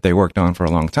redesign that they worked on for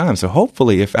a long time. So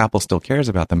hopefully if Apple still cares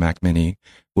about the Mac Mini,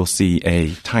 we'll see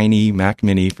a tiny Mac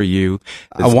Mini for you.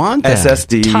 I want that.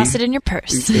 SSD. Toss it in your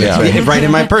purse. Right in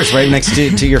my purse, right next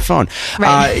to your phone.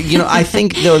 Right. I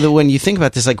think though that when you think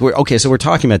about this, like so we're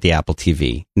talking about the Apple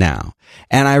TV now.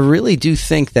 And I really do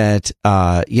think that,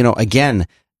 again,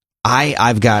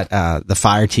 I've got, the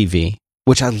Fire TV,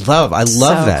 which I love. I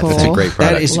love that. Cool. That's a great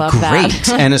product. That is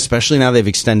great. And especially now they've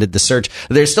extended the search.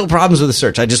 There's still problems with the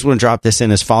search. I just want to drop this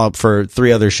in as follow up for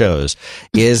 3 other shows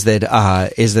is that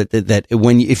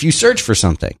if you search for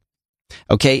something,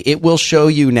 okay, it will show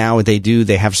you now what they do.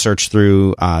 They have search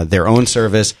through, their own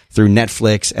service, through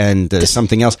Netflix and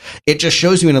something else. It just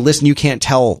shows you in a list and you can't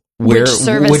tell which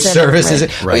service is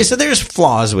it. Right. Okay, so there's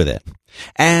flaws with it.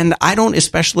 And I don't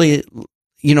especially,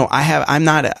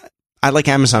 I like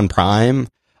Amazon Prime,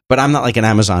 but I'm not like an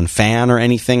Amazon fan or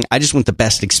anything. I just want the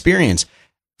best experience.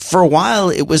 For a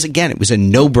while, it was a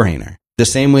no-brainer. The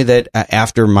same way that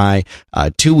after my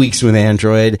 2 weeks with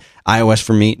Android, iOS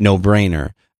for me,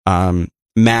 no-brainer.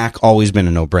 Mac, always been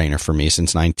a no-brainer for me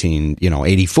since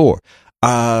 1984.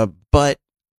 But,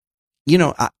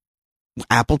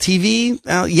 Apple TV,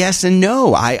 yes and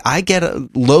no. I get a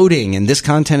loading and this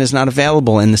content is not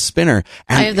available in the spinner.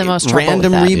 And I have the most trouble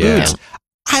random with that. reboots. Yeah.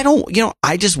 I don't,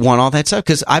 I just want all that stuff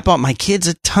because I bought my kids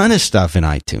a ton of stuff in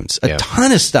iTunes. A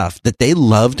ton of stuff that they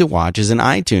love to watch is in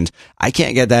iTunes. I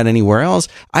can't get that anywhere else.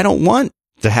 I don't want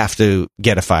to have to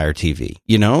get a Fire TV.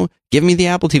 Give me the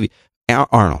Apple TV.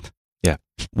 Arnold. Yeah.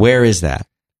 Where is that?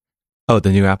 Oh, the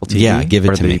new Apple TV? Yeah, give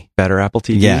it to me. Better Apple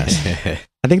TV? Yes.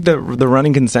 I think the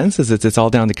running consensus is it's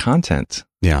all down to content.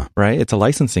 Yeah. Right? It's a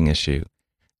licensing issue.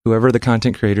 Whoever the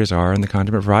content creators are and the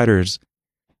content providers,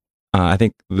 I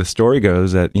think the story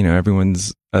goes that,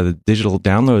 everyone's digital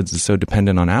downloads is so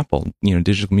dependent on Apple.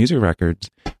 Digital music records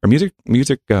or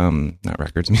music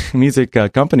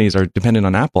companies are dependent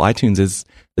on Apple. iTunes is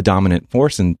the dominant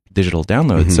force in digital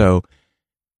downloads. Mm-hmm. So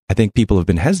I think people have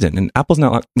been hesitant, and Apple's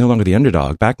no longer the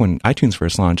underdog. Back when iTunes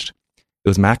first launched, it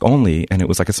was Mac only, and it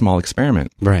was like a small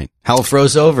experiment. Right. Hell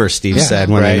froze over, Steve said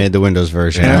when they made the Windows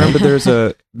version. And I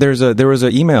remember there was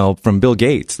an email from Bill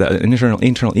Gates, an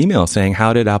internal email saying,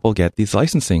 how did Apple get these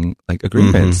licensing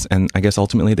agreements? Mm-hmm. And I guess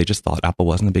ultimately they just thought Apple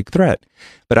wasn't a big threat.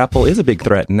 But Apple is a big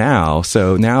threat now.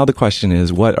 So now the question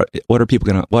is, what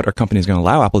are companies going to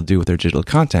allow Apple to do with their digital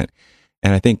content?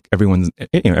 And I think everyone's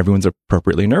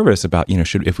appropriately nervous about,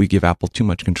 if we give Apple too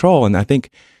much control. And I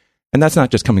think, and that's not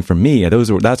just coming from me.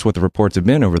 That's what the reports have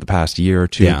been over the past year or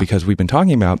two, because we've been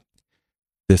talking about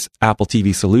this Apple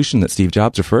TV solution that Steve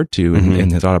Jobs referred to in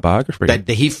his autobiography. That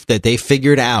they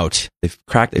figured out. They've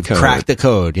cracked the code. Cracked the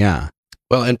code, yeah.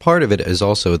 Well, and part of it is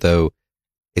also, though,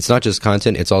 it's not just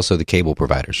content, it's also the cable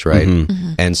providers, right?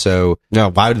 And so,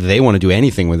 no, why do they want to do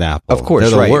anything with Apple? Of course,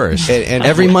 they're the worst. And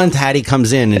every month Hattie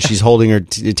comes in and she's holding her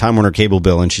Time Warner cable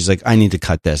bill and she's like, I need to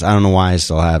cut this. I don't know why I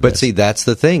still have But this. see, that's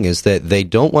the thing, is that they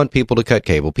don't want people to cut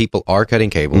cable. People are cutting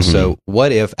cable. So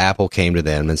what if Apple came to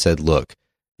them and said, look,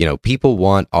 people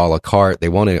want a la carte, they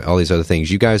want all these other things.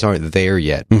 You guys aren't there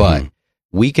yet, but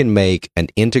we can make an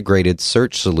integrated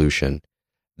search solution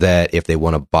that if they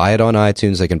want to buy it on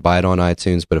iTunes, they can buy it on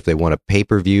iTunes. But if they want a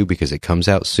pay-per-view because it comes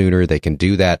out sooner, they can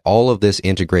do that. All of this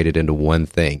integrated into one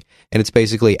thing. And it's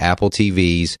basically Apple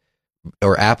TV's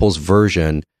or Apple's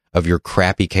version of your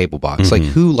crappy cable box. Like,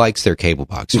 who likes their cable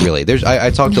box, really? I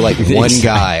talked to like one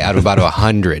guy out of about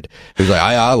 100 who's like,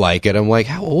 I like it. I'm like,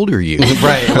 how old are you?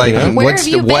 Right. Like, Where what's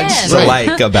have you what's been?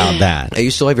 like about that? You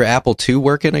still have your Apple II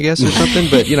working, I guess, or something?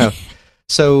 But,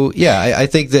 so yeah, I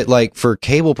think that like for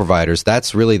cable providers,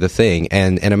 that's really the thing.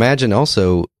 And imagine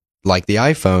also like the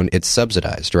iPhone, it's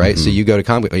subsidized, right? So you go to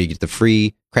Comcast, you get the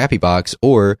free crappy box,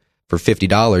 or for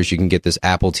 $50, you can get this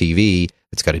Apple TV.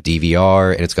 It's got a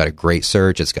DVR and it's got a great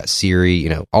search. It's got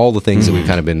Siri, all the things that we've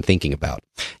kind of been thinking about.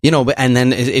 But and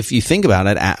then if you think about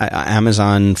it,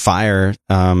 Amazon Fire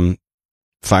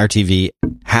TV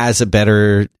has a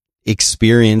better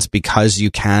experience because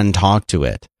you can talk to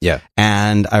it. Yeah.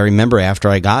 And I remember after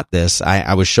I got this,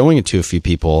 I was showing it to a few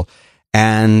people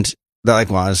and they're like,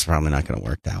 well, it's probably not going to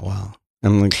work that well.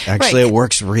 I'm like, actually, It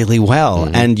works really well.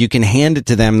 And you can hand it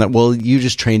to them that, well, you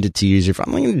just trained it to use your phone.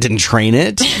 I'm like, I didn't train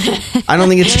it. I don't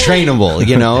think it's trainable,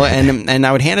 and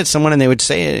I would hand it to someone and they would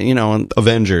say,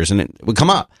 Avengers, and it would come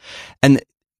up. And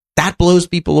that blows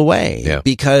people away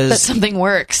because that something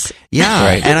works. Yeah.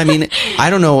 Right. And I mean, I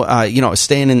don't know,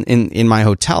 staying in my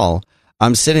hotel,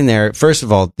 I'm sitting there. First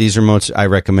of all, these remotes, I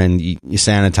recommend you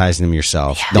sanitizing them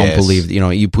yourself. Yeah. Don't believe,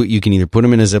 you can either put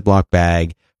them in a Ziploc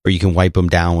bag or you can wipe them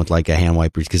down with like a hand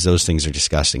wiper because those things are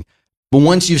disgusting. But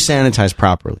once you've sanitized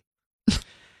properly,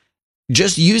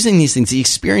 just using these things, the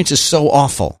experience is so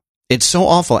awful. It's so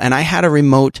awful. And I had a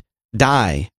remote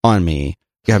die on me.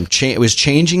 It was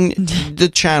changing the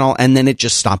channel and then it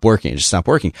just stopped working.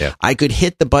 Yeah. I could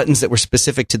hit the buttons that were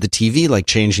specific to the TV, like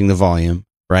changing the volume,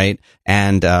 right?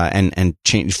 And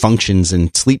change functions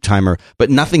and sleep timer,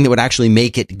 but nothing that would actually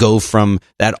make it go from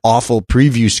that awful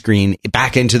preview screen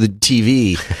back into the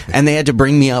TV. And they had to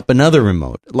bring me up another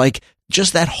remote. Like,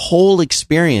 just that whole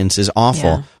experience is awful.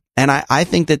 Yeah. And I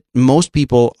think that most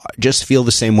people just feel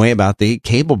the same way about the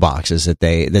cable boxes that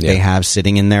they have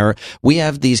sitting in there. We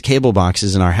have these cable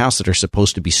boxes in our house that are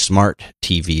supposed to be smart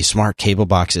TVs, smart cable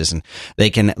boxes, and they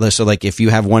can. So, like, if you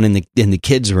have one in the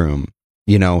kids' room,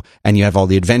 and you have all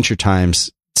the Adventure Times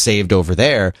saved over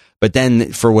there, but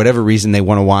then for whatever reason they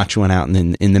want to watch one out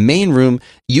in the main room,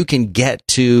 you can get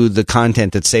to the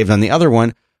content that's saved on the other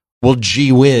one. Well,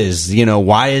 gee whiz,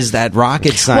 why is that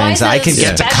rocket science? I can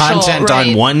get to content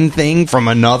on one thing from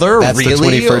another. That's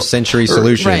really? The 21st century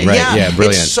solution, right? Yeah,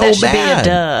 brilliant. It's so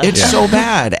bad. It's so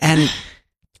bad. And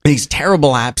these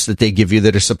terrible apps that they give you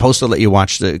that are supposed to let you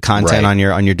watch the content on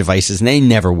your devices, and they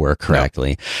never work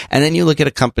correctly. No. And then you look at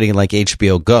a company like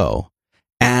HBO Go,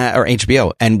 or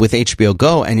HBO, and with HBO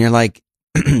Go, and you're like,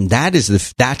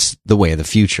 that's the way of the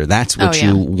future. That's what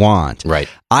you want. Right.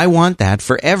 I want that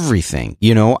for everything.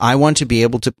 I want to be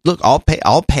able to look, I'll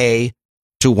pay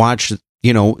to watch,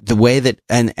 the way that,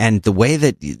 and the way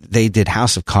that they did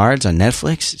House of Cards on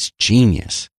Netflix, it's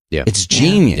genius. Yeah. It's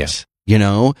genius.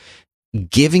 Yeah.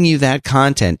 Giving you that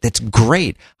content that's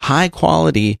great, high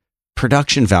quality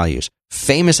production values,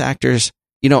 famous actors,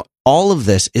 all of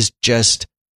this is just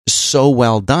so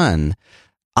well done.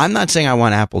 I'm not saying I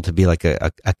want Apple to be like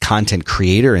a content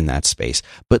creator in that space,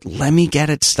 but let me get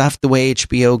it stuff the way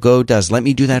HBO Go does. Let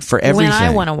me do that for everything. When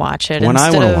I want to watch it.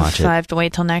 I have to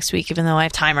wait till next week, even though I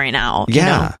have time right now.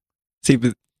 Yeah. See,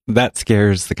 but that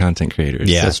scares the content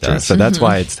creators. Yeah, that's true. So that's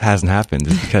why it hasn't happened,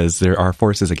 is because there are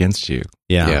forces against you.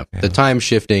 Yeah. The time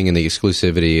shifting and the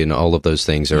exclusivity and all of those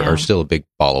things are still a big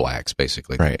ball of wax,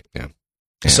 basically. Right. Yeah.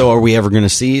 Yeah. So are we ever going to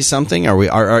see something?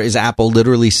 Is Apple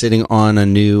literally sitting on a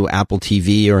new Apple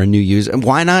TV or a new user?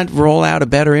 Why not roll out a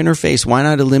better interface? Why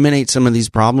not eliminate some of these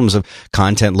problems of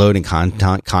content loading?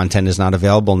 Content is not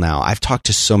available now. I've talked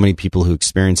to so many people who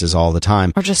experience this all the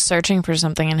time. Or just searching for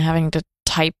something and having to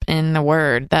type in the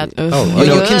word. You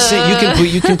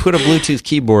can put a Bluetooth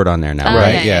keyboard on there now,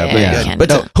 right? Yeah.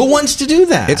 But who wants to do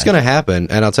that? It's going to happen,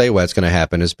 and I'll tell you why it's going to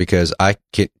happen is because I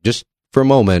can just for a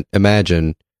moment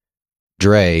imagine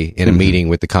Dre in a meeting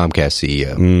with the Comcast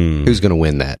CEO. Who's going to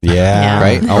win that? Yeah.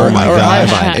 Right? Oh my gosh.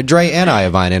 Iovine. Dre and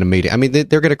Iovine in a meeting. I mean,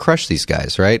 they're going to crush these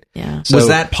guys, right? Yeah. So, was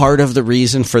that part of the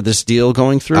reason for this deal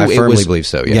going through? I firmly believe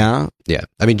so, yeah. Yeah.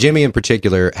 I mean, Jimmy in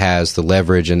particular has the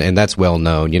leverage, and that's well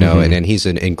known, and he's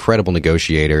an incredible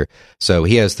negotiator. So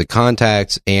he has the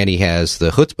contacts and he has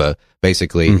the chutzpah,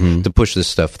 basically, to push this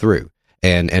stuff through.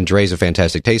 And Dre's a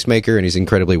fantastic tastemaker, and he's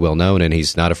incredibly well known, and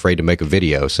he's not afraid to make a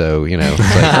video. So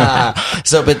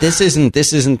but this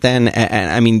isn't then.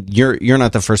 I mean, you're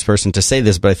not the first person to say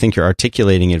this, but I think you're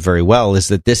articulating it very well. Is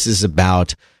that this is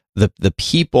about the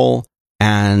people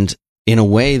and, in a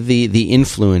way, the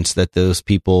influence that those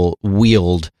people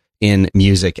wield in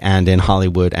music and in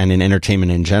Hollywood and in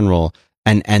entertainment in general,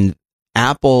 and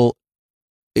Apple.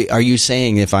 Are you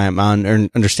saying, if I'm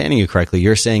understanding you correctly,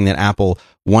 you're saying that Apple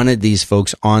wanted these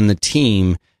folks on the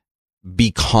team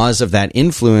because of that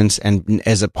influence, and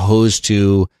as opposed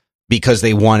to because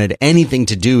they wanted anything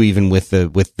to do even with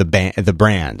the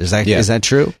brand? Is that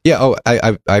true? Yeah. Oh,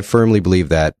 I firmly believe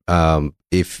that.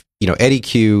 If Eddie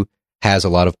Q has a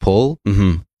lot of pull,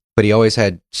 but he always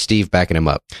had Steve backing him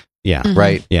up. Yeah.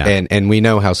 Right. Yeah. And we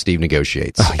know how Steve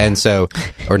negotiates, and so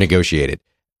or negotiated.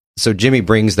 So Jimmy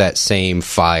brings that same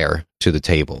fire to the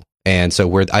table. And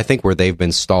so I think where they've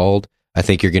been stalled, I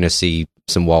think you're going to see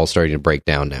some walls starting to break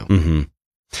down now.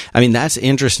 I mean, that's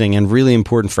interesting and really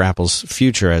important for Apple's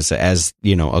future as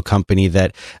a company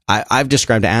that I've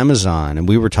described Amazon, and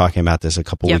we were talking about this a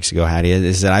couple weeks ago, Hattie,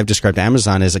 is that I've described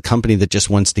Amazon as a company that just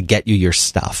wants to get you your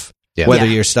stuff. Yeah. Whether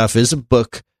your stuff is a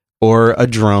book or a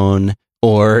drone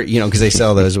or, because they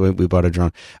sell those, we bought a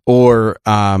drone, or,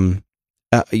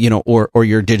 or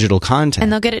your digital content.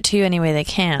 And they'll get it to you any way they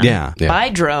can. Yeah. By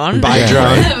drone.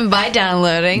 By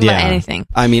downloading. By anything.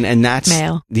 I mean, and that's...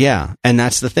 Mail. Yeah. And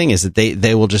that's the thing, is that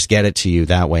they will just get it to you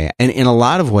that way. And in a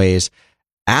lot of ways,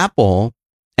 Apple...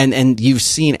 And you've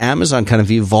seen Amazon kind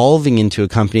of evolving into a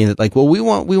company that, like, well, we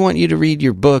want you to read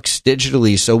your books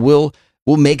digitally, so we'll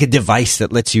make a device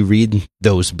that lets you read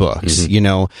those books.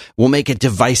 We'll make a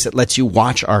device that lets you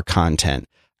watch our content.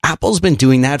 Apple's been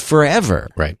doing that forever.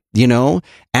 Right.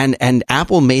 And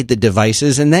Apple made the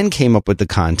devices and then came up with the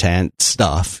content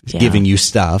stuff, giving you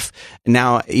stuff.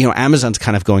 Now, Amazon's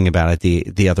kind of going about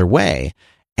it the other way.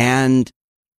 And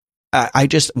I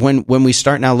just, when we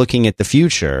start now looking at the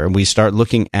future, and we start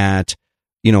looking at,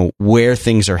 where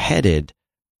things are headed,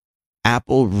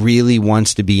 Apple really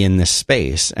wants to be in this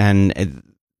space. And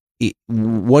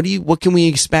what can we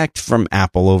expect from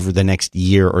Apple over the next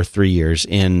year or 3 years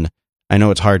I know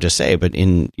it's hard to say, but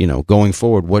in, going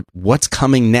forward, what's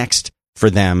coming next for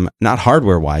them, not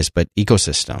hardware wise, but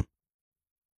ecosystem?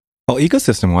 Well,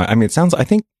 ecosystem wise, I mean, I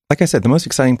think, like I said, the most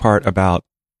exciting part about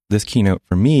this keynote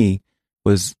for me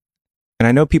was, and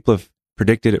I know people have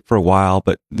predicted it for a while,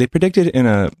 but they predicted it in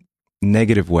a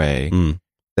negative way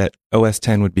that OS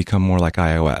X would become more like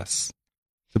iOS.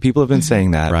 So people have been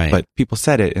saying that, right. But people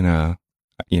said it in a,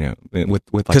 with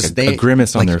like a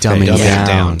grimace on their face.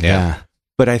 Down. Yeah.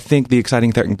 But I think the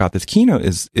exciting thing about this keynote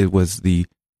is it was the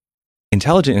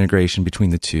intelligent integration between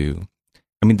the two.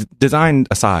 I mean, design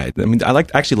aside, I mean, I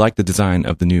actually like the design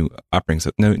of the new operating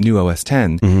system, new OS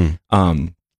X,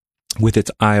 with its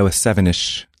iOS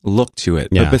 7-ish look to it.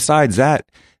 Yeah. But besides that,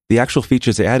 the actual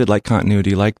features they added, like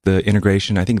continuity, like the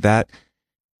integration, I think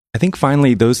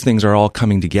finally those things are all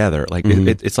coming together. Like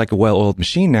it's like a well-oiled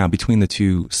machine now between the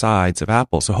two sides of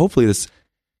Apple. So hopefully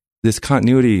this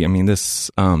continuity, I mean,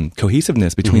 this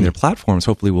cohesiveness between their platforms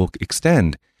hopefully will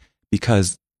extend,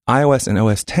 because iOS and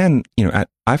OS X, at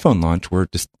iPhone launch were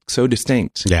just so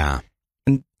distinct. Yeah.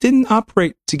 And didn't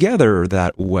operate together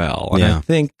that well. And I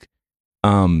think,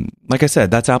 like I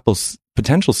said, that's Apple's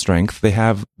potential strength. They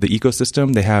have the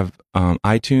ecosystem, they have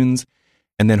iTunes,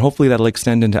 and then hopefully that'll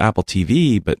extend into Apple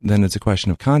TV, but then it's a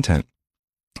question of content.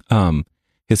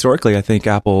 Historically, I think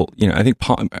Apple,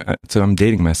 Palm, so I'm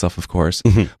dating myself, of course,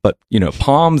 but,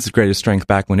 Palm's greatest strength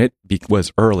back when it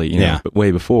was early, but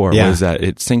way before, was that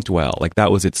it synced well. Like, that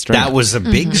was its strength. That was a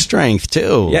big strength,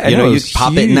 too. Yeah, you'd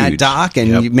pop it in that dock,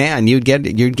 and you'd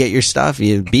get your stuff,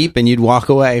 you'd beep, and you'd walk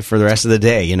away for the rest of the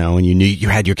day, and you knew you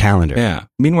had your calendar. Yeah.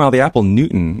 Meanwhile, the Apple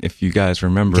Newton, if you guys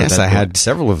remember. Yes, I had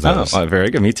several of those. Oh,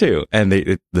 very good. Me too. And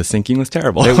the syncing was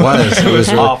terrible. It was. It was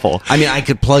really awful. I mean, I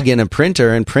could plug in a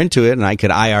printer and print to it, and I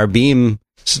could IR beam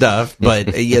stuff, but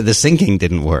the syncing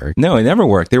didn't work. No, it never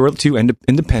worked. There were two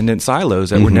independent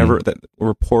silos that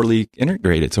were poorly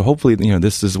integrated. So hopefully,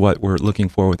 this is what we're looking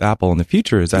for with Apple in the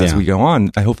future. Is as we go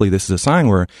on, hopefully this is a sign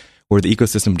where the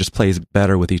ecosystem just plays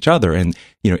better with each other. And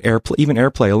even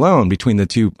AirPlay alone between the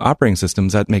two operating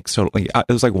systems, that makes totally.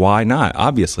 It was like, why not?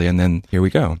 Obviously, and then here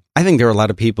we go. I think there are a lot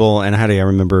of people, and I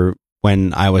remember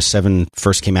when iOS 7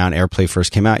 first came out, AirPlay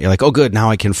first came out, you're like, oh, good, now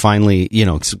I can finally,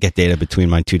 get data between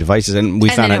my two devices. And we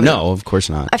found out, no, of course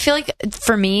not. I feel like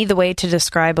for me, the way to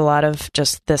describe a lot of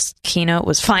just this keynote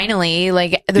was finally,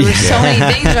 like, there were so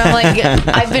many things where I'm like,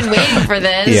 I've been waiting for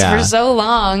this for so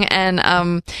long. And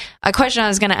a question I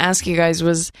was going to ask you guys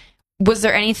was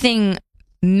there anything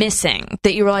missing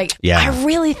that you were like, I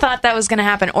really thought that was going to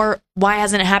happen, or why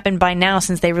hasn't it happened by now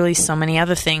since they released so many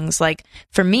other things? Like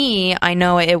for me, I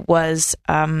know it was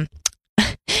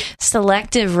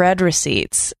selective read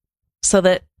receipts so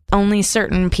that only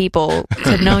certain people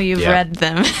could know you've read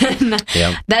them.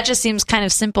 That just seems kind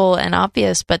of simple and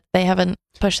obvious, but they haven't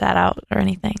pushed that out or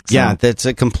anything. So. Yeah, that's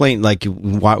a complaint. Like,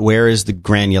 where is the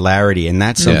granularity? And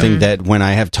that's something that when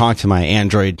I have talked to my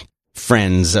Android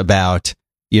friends about,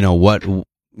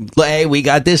 hey, we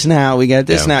got this now,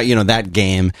 that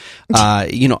game,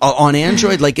 on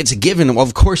Android, like, it's a given. Well,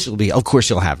 of course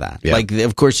you'll have that. Yeah. Like,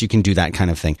 of course you can do that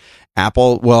kind of thing.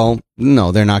 Apple, well,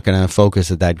 no, they're not going to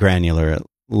focus at that granular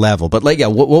level. But like,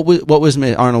 what was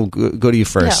Arnold? Go to you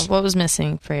first. Yeah, what was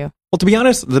missing for you? Well, to be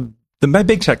honest, my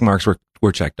big check marks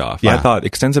were checked off. Yeah. I thought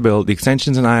extensibility, the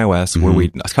extensions in iOS, where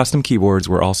custom keyboards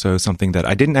were also something that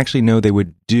I didn't actually know they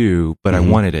would do, but I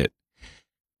wanted it.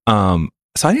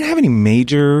 So I didn't have any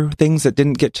major things that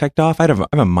didn't get checked off. I have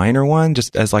a minor one,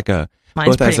 just as like a...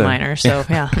 Mine's pretty minor, so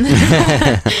yeah.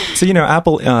 So,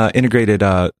 Apple integrated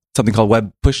something called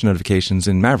web push notifications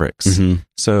in Mavericks. Mm-hmm.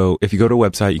 So if you go to a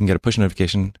website, you can get a push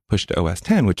notification push to OS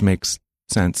 10, which makes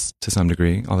sense to some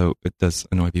degree, although it does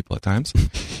annoy people at times.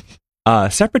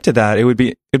 Separate to that, it'd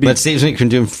be. But it saves me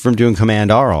from doing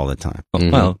Command R all the time.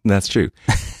 Well, that's true.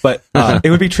 But it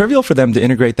would be trivial for them to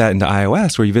integrate that into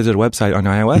iOS, where you visit a website on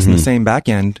iOS and the same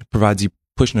backend provides you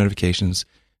push notifications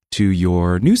to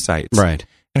your news sites. Right.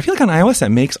 And I feel like on iOS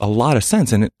that makes a lot of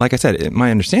sense. And like I said,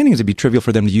 my understanding is it'd be trivial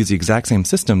for them to use the exact same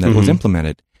system that was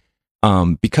implemented.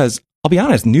 Because I'll be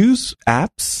honest, news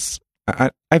apps,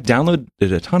 I've downloaded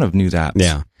a ton of news apps.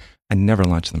 Yeah. I never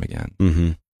launch them again.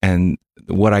 Mm-hmm. And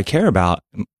what I care about,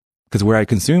 because where I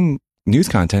consume news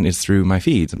content is through my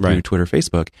feeds, through Twitter,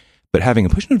 Facebook. But having a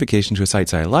push notification to a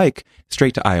site I like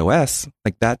straight to iOS,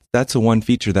 like that's a one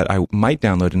feature that I might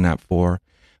download an app for,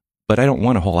 but I don't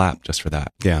want a whole app just for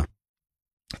that. Yeah.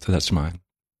 So that's mine.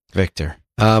 Victor.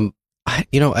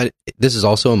 This is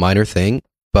also a minor thing,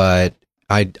 but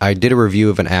I did a review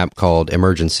of an app called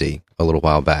Emergency a little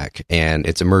while back, and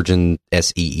it's Emergent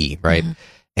SEE, right? Mm-hmm.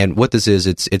 And what this is,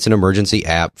 it's an emergency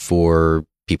app for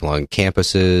people on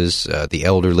campuses, the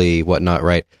elderly, whatnot,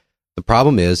 right? The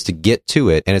problem is to get to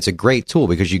it, and it's a great tool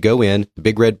because you go in, the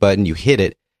big red button, you hit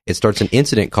it, it starts an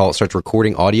incident call, it starts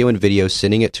recording audio and video,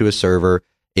 sending it to a server.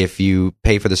 If you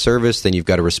pay for the service, then you've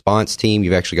got a response team.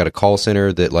 You've actually got a call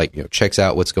center that checks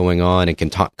out what's going on and can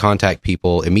contact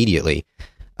people immediately.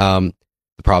 The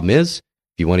problem is,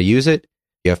 if you want to use it,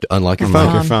 you have to unlock your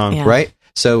phone, right?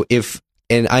 So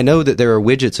and I know that there are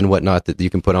widgets and whatnot that you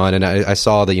can put on, and I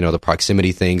saw the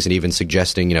proximity things and even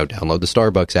suggesting download the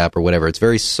Starbucks app or whatever. It's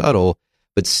very subtle,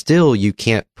 but still you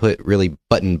can't put really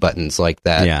buttons like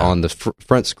that on the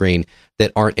front screen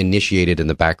that aren't initiated in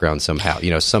the background somehow.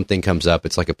 Something comes up,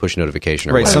 it's like a push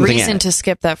notification, or a reason to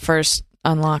skip that first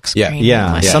unlock screen.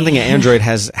 Yeah. Something that Android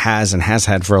has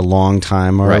had for a long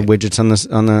time are widgets on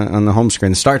the home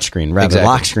screen, the start screen, rather,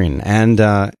 lock screen, and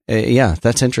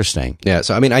that's interesting. Yeah,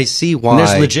 so I mean, I see why. And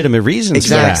there's legitimate reasons.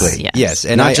 Exactly. For that. Yes,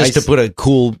 and not just to put a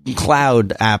cool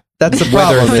cloud app. That's the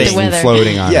problem. Thing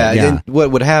floating on it. And what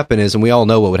would happen is, and we all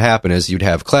know what would happen is, you'd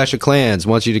have Clash of Clans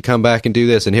wants you to come back and do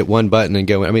this and hit one button and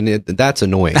go. I mean, that's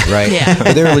annoying, right?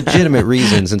 But there are legitimate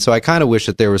reasons, and so I kind of wish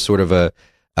that there was sort of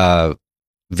a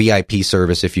VIP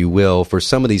service, if you will, for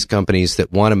some of these companies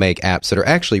that want to make apps that are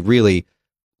actually really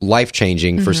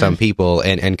life-changing for some people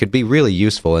and could be really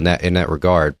useful in that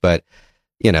regard. But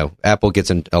Apple gets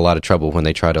in a lot of trouble when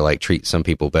they try to treat some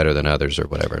people better than others or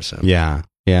whatever. So yeah.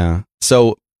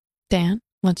 So Dan,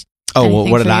 what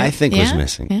did I think was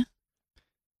missing? Yeah.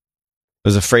 I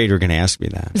was afraid you were going to ask me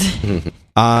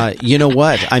that. You know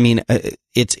what? I mean,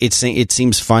 it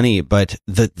seems funny, but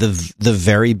the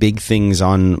very big things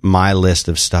on my list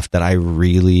of stuff that I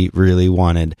really, really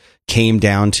wanted came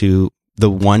down to the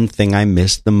one thing I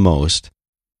missed the most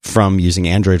from using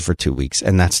Android for 2 weeks,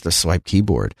 and that's the swipe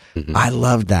keyboard. Mm-hmm. I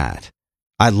love that.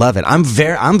 I love it. I'm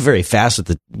very fast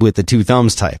with the two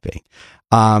thumbs typing.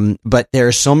 But there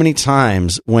are so many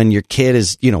times when your kid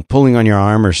is, pulling on your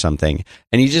arm or something,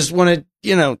 and you just want to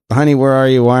honey, where are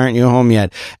you? Why aren't you home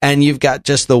yet? And you've got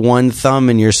just the one thumb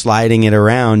and you're sliding it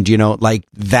around, like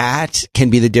that can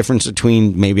be the difference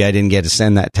between maybe I didn't get to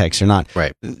send that text or not.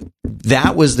 Right.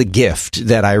 That was the gift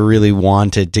that I really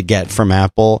wanted to get from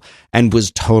Apple and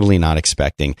was totally not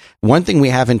expecting. One thing we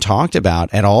haven't talked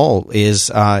about at all is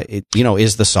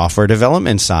the software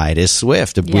development side, is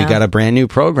Swift. Yeah. We got a brand new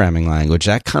programming language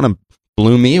that kind of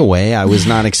blew me away. I was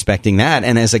not expecting that.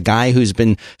 And as a guy who's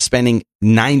been spending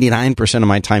 99% of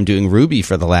my time doing Ruby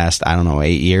for the last, 8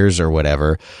 years or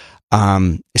whatever,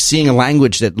 seeing a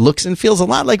language that looks and feels a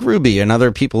lot like Ruby, and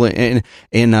other people in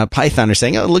Python are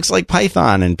saying, oh, it looks like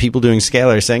Python, and people doing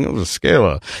Scala are saying, oh, it's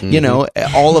Scala.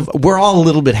 Mm-hmm. We're all a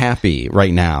little bit happy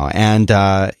right now. And,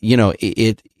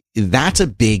 that's a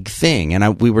big thing.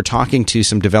 And we were talking to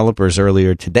some developers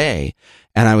earlier today,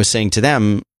 and I was saying to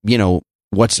them,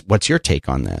 what's your take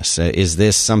on this? Is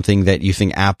this something that you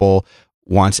think Apple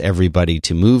wants everybody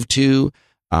to move to?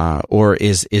 Or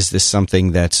is this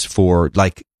something that's for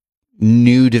like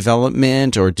new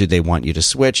development, or do they want you to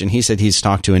switch? And he said he's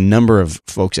talked to a number of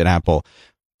folks at Apple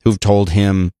who've told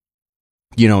him,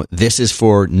 this is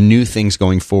for new things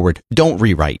going forward. Don't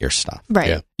rewrite your stuff. Right.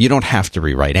 Yeah. You don't have to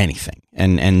rewrite anything.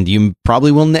 And you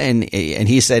probably will. And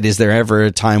he said, is there ever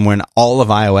a time when all of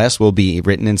iOS will be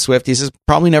written in Swift? He says,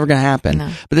 probably never going to happen.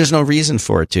 No. But there's no reason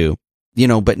for it to.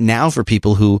 But now for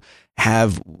people who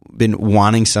have been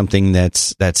wanting something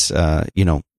that's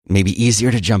maybe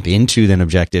easier to jump into than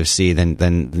Objective-C, then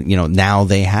now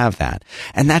they have that.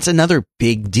 And that's another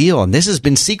big deal. And this has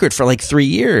been secret for like 3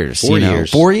 years. 4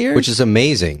 years. 4 years? Which is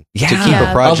amazing. Yeah. To keep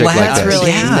a project like that.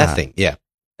 Really nothing. Yeah.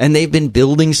 And they've been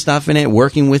building stuff in it,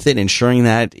 working with it, ensuring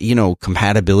that,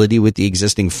 compatibility with the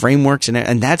existing frameworks.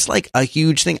 And that's like a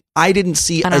huge thing. I didn't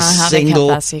see a single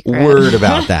word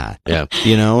about that. Yeah.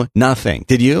 Nothing.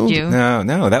 Did you?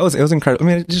 No, it was incredible. I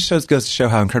mean, it just goes to show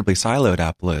how incredibly siloed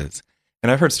Apple is.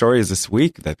 And I've heard stories this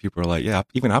week that people are like,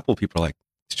 even Apple people are like,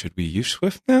 should we use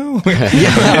Swift now?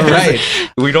 Yeah, right.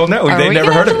 We don't know. They've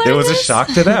never heard of it. It was a shock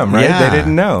to them, right? Yeah. They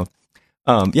didn't know.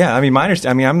 My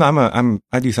understanding,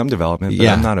 I do some development, but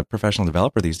I'm not a professional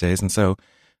developer these days. And so,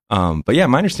 my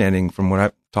understanding from what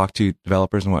I've talked to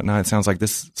developers and whatnot, it sounds like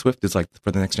this Swift is like for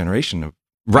the next generation of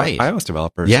iOS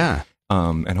developers. Yeah.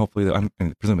 And hopefully,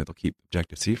 presumably they'll keep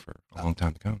Objective-C for a long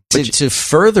time to come. To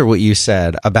further what you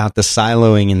said about the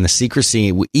siloing and the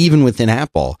secrecy, even within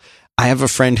Apple, I have a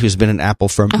friend who's been at Apple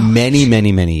for many,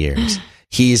 many, many years.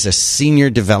 He's a senior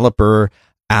developer,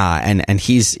 and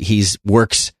he's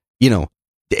works, in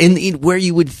where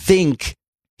you would think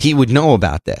he would know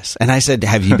about this. And I said,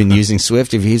 "Have you been using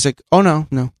Swift?" He's like, "Oh no."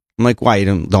 I'm like, why, you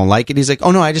don't like it? He's like,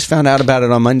 oh no, I just found out about it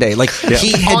on Monday. Like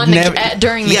he had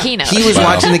during the keynote. He was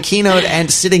watching the keynote and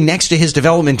sitting next to his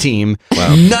development team,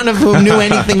 none of whom knew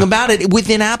anything about it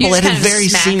within Apple at a very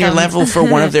senior level for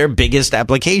one of their biggest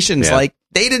applications. Yeah. Like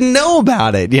they didn't know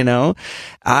about it,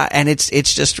 and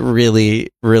it's just really,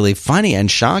 really funny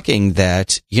and shocking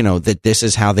that, that this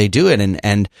is how they do it.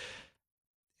 And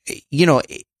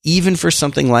even for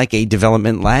something like a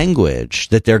development language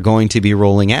that they're going to be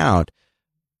rolling out,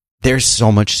 there's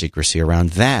so much secrecy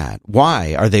around that.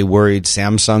 Why? Are they worried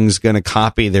Samsung's going to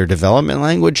copy their development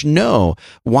language? No.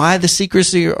 Why the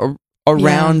secrecy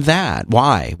around that?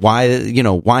 Why?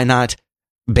 Why not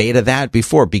beta that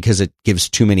before? Because it gives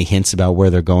too many hints about where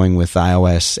they're going with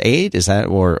iOS 8? Is that,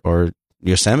 or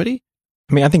Yosemite?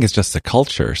 I mean, I think it's just the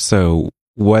culture. So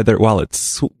while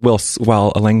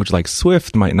a language like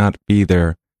Swift might not be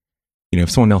their,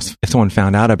 if someone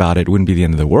found out about it, it wouldn't be the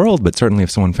end of the world. But certainly if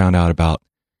someone found out about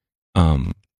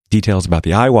details about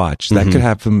the iWatch, that could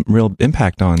have some real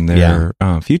impact on their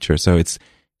future. So it's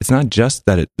not just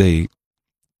that they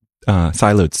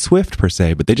siloed Swift per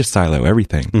se, but they just silo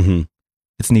everything. Mm-hmm.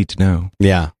 It's neat to know.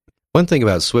 Yeah. One thing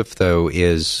about Swift, though,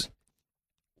 is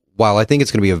while I think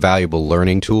it's going to be a valuable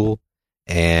learning tool,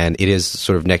 and it is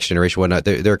sort of next generation, whatnot,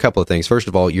 there are a couple of things. First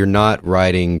of all, you're not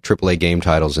writing AAA game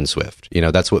titles in Swift.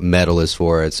 That's what Metal is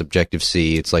for. It's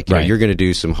Objective-C. It's like, you're going to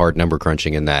do some hard number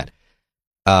crunching in that.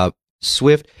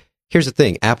 Swift, here's the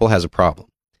thing, Apple has a problem,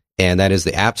 and that is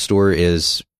the App Store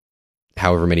is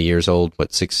however many years old,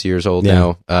 6 years old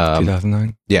now?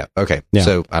 2009? Yeah, okay. Yeah.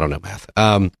 So, I don't know math.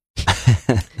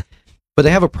 But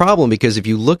they have a problem because if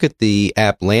you look at the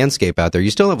app landscape out there, you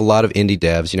still have a lot of indie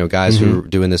devs, guys who are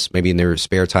doing this maybe in their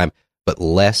spare time, but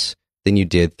less than you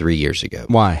did 3 years ago.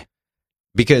 Why?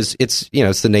 Because it's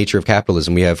the nature of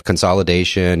capitalism. We have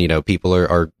consolidation, people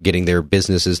are getting their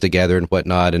businesses together and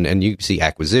whatnot, and you see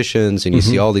acquisitions and you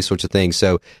see all these sorts of things.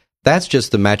 So that's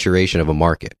just the maturation of a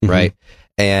market, right?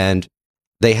 And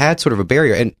they had sort of a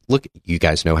barrier. And look, you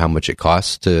guys know how much it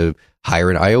costs to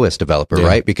hire an iOS developer,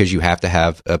 right? Because you have to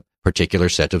have particular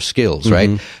set of skills,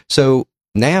 right? So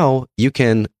now you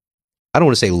can, I don't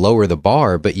want to say lower the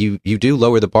bar, but you do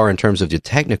lower the bar in terms of the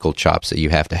technical chops that you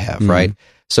have to have, right?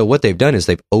 So what they've done is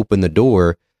they've opened the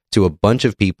door to a bunch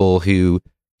of people who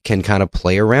can kind of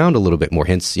play around a little bit more,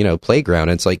 hence, Playground.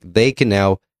 And it's like they can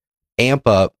now amp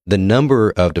up the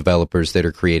number of developers that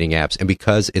are creating apps. And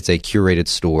because it's a curated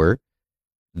store,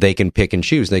 they can pick and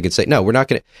choose. They can say, no, we're not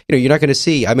going to, you're not going to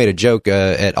see, I made a joke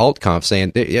at AltConf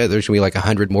saying, yeah, there's going to be like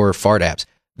 100 more fart apps.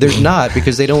 There's not,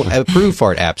 because they don't approve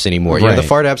fart apps anymore. Right. The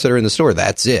fart apps that are in the store,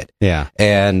 that's it. Yeah.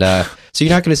 And so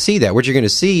you're not going to see that. What you're going to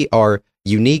see are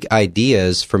unique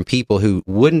ideas from people who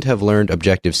wouldn't have learned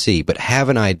Objective-C, but have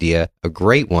an idea, a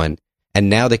great one, and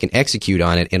now they can execute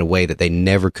on it in a way that they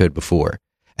never could before.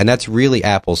 And that's really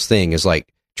Apple's thing, is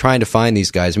like trying to find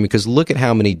these guys. because look at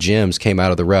how many gems came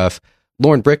out of the rough.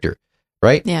 Lauren Brichter,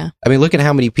 right? Yeah. I mean, look at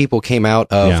how many people came out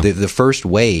of the first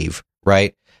wave,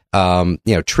 right?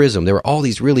 Trism. There were all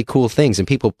these really cool things and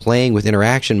people playing with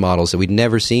interaction models that we'd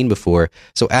never seen before.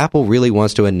 So Apple really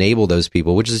wants to enable those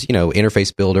people, which is,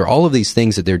 Interface Builder. All of these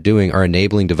things that they're doing are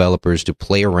enabling developers to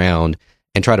play around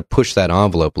and try to push that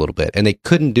envelope a little bit. And they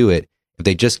couldn't do it if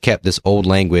they just kept this old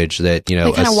language that, they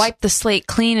kind of wiped the slate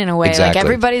clean in a way. Exactly. Like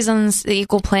everybody's on the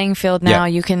equal playing field now.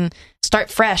 You can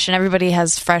start fresh and everybody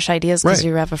has fresh ideas because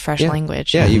you have a fresh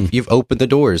language. Yeah, you've opened the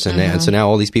doors and so now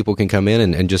all these people can come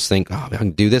in and just think, oh, I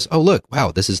can do this. Oh, look,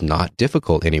 wow, this is not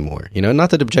difficult anymore.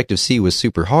 Not that Objective-C was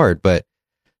super hard, but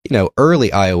early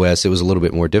iOS, it was a little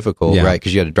bit more difficult, right?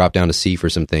 Because you had to drop down to C for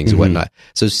some things and whatnot.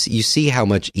 So you see how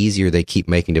much easier they keep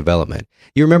making development.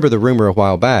 You remember the rumor a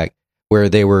while back where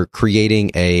they were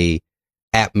creating a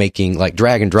app making, like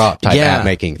drag and drop type app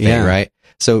making thing, right?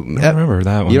 So I don't remember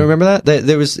that one. You don't remember that?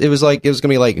 It was going to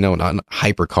be like, not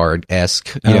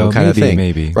HyperCard-esque, kind of thing.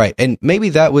 Maybe. Right. And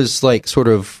maybe that was like sort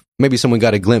of, maybe someone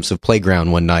got a glimpse of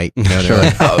Playground one night. They're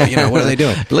like, oh, what are they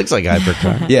doing? It looks like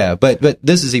HyperCard. Yeah, but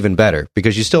this is even better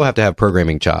because you still have to have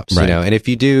programming chops, and if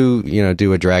you do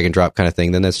a drag and drop kind of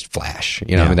thing, then that's Flash,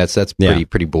 I mean, that's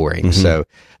pretty boring. So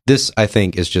this, I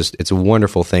think, is just, it's a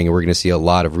wonderful thing. And we're going to see a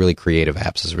lot of really creative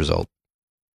apps as a result.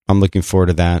 I'm looking forward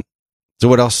to that. So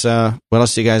what else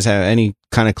do you guys have? Any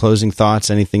kind of closing thoughts?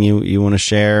 Anything you want to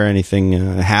share? Anything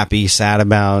happy, sad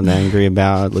about, angry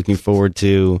about, looking forward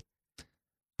to?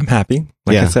 I'm happy.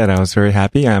 Like I said, I was very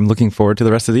happy. I'm looking forward to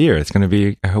the rest of the year. It's going to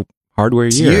be, I hope, hardware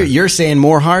year. So you're saying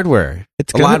more hardware.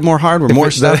 It's a lot more hardware, more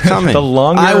stuff coming. The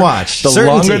longer iWatch, the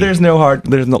longer there's no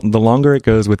the longer it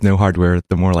goes with no hardware,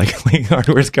 the more likely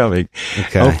hardware's coming.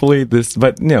 Okay. Hopefully we're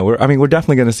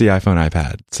definitely going to see iPhone,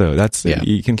 iPad. So that's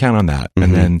you can count on that.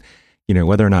 And then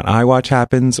whether or not iWatch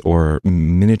happens or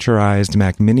miniaturized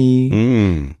Mac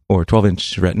Mini or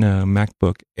 12-inch Retina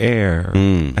MacBook Air,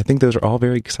 I think those are all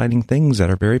very exciting things that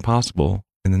are very possible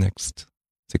in the next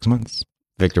 6 months.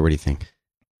 Victor, what do you think?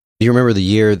 Do you remember the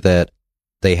year that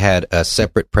they had a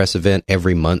separate press event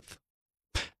every month?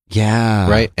 Yeah.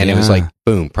 Right? And it was like,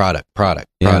 boom, product.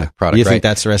 You think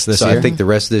that's the rest of this year? So I think the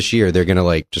rest of this year, they're going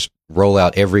to just roll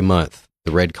out every month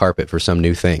the red carpet for some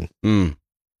new thing.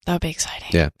 That would be exciting.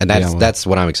 Yeah. And that's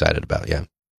what I'm excited about. Yeah.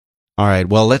 All right.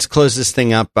 Well, let's close this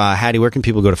thing up. Hattie, where can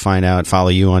people go to find out, follow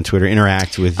you on Twitter,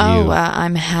 interact with you?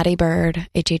 I'm Hattie Bird,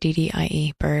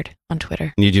 Haddie Bird on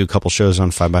Twitter. And you do a couple shows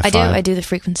on 5x5? I do the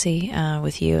Frequency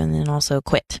with you, and then also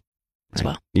Quit as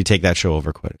well. You take that show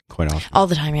over quite often. All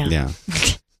the time, yeah. Yeah.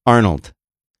 Arnold,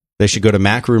 they should go to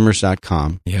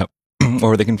macrumors.com. Yep.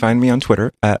 Or they can find me on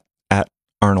Twitter at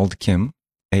Arnold Kim,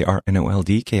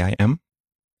 ARNOLDKIM.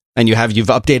 And you've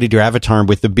updated your avatar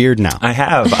with the beard now. I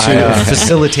have. To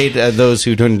facilitate those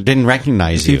who didn't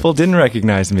recognize you. People didn't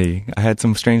recognize me. I had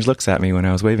some strange looks at me when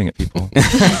I was waving at people. So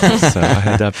I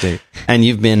had to update. And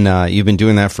you've been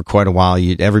doing that for quite a while.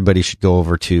 Everybody should go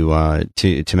over to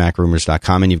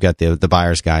macrumors.com, and you've got the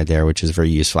buyer's guide there, which is very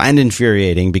useful and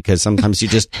infuriating because sometimes you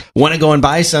just want to go and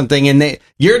buy something and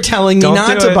you're telling me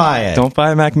not to buy it. Don't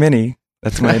buy a Mac Mini.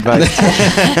 That's my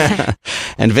advice.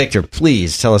 And Victor,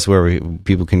 please tell us where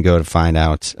people can go to find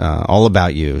out all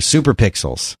about you.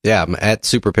 Superpixels. Yeah, I'm at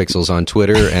Superpixels on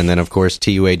Twitter, and then, of course,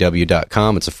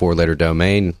 tuaw.com. It's a 4-letter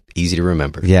domain. Easy to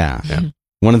remember. Yeah.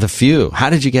 One of the few.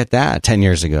 How did you get that 10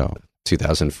 years ago?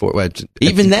 2004. Well,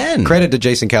 even then. Credit to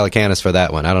Jason Calacanis for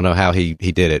that one. I don't know how he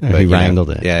did it. But he wrangled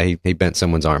it. Yeah, he bent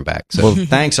someone's arm back. So. Well,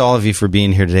 thanks all of you for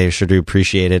being here today. I sure do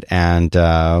appreciate it. And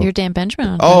you're Dan Benjamin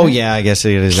on Twitter. Oh, yeah, I guess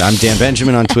it is. I'm Dan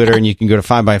Benjamin on Twitter, and you can go to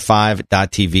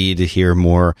 5x5.tv to hear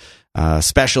more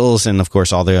specials and, of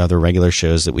course, all the other regular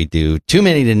shows that we do. Too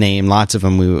many to name. Lots of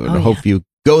them. We hope you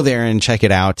go there and check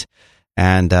it out.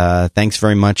 And thanks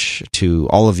very much to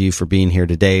all of you for being here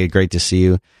today. Great to see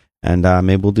you. And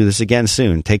maybe we'll do this again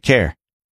soon. Take care.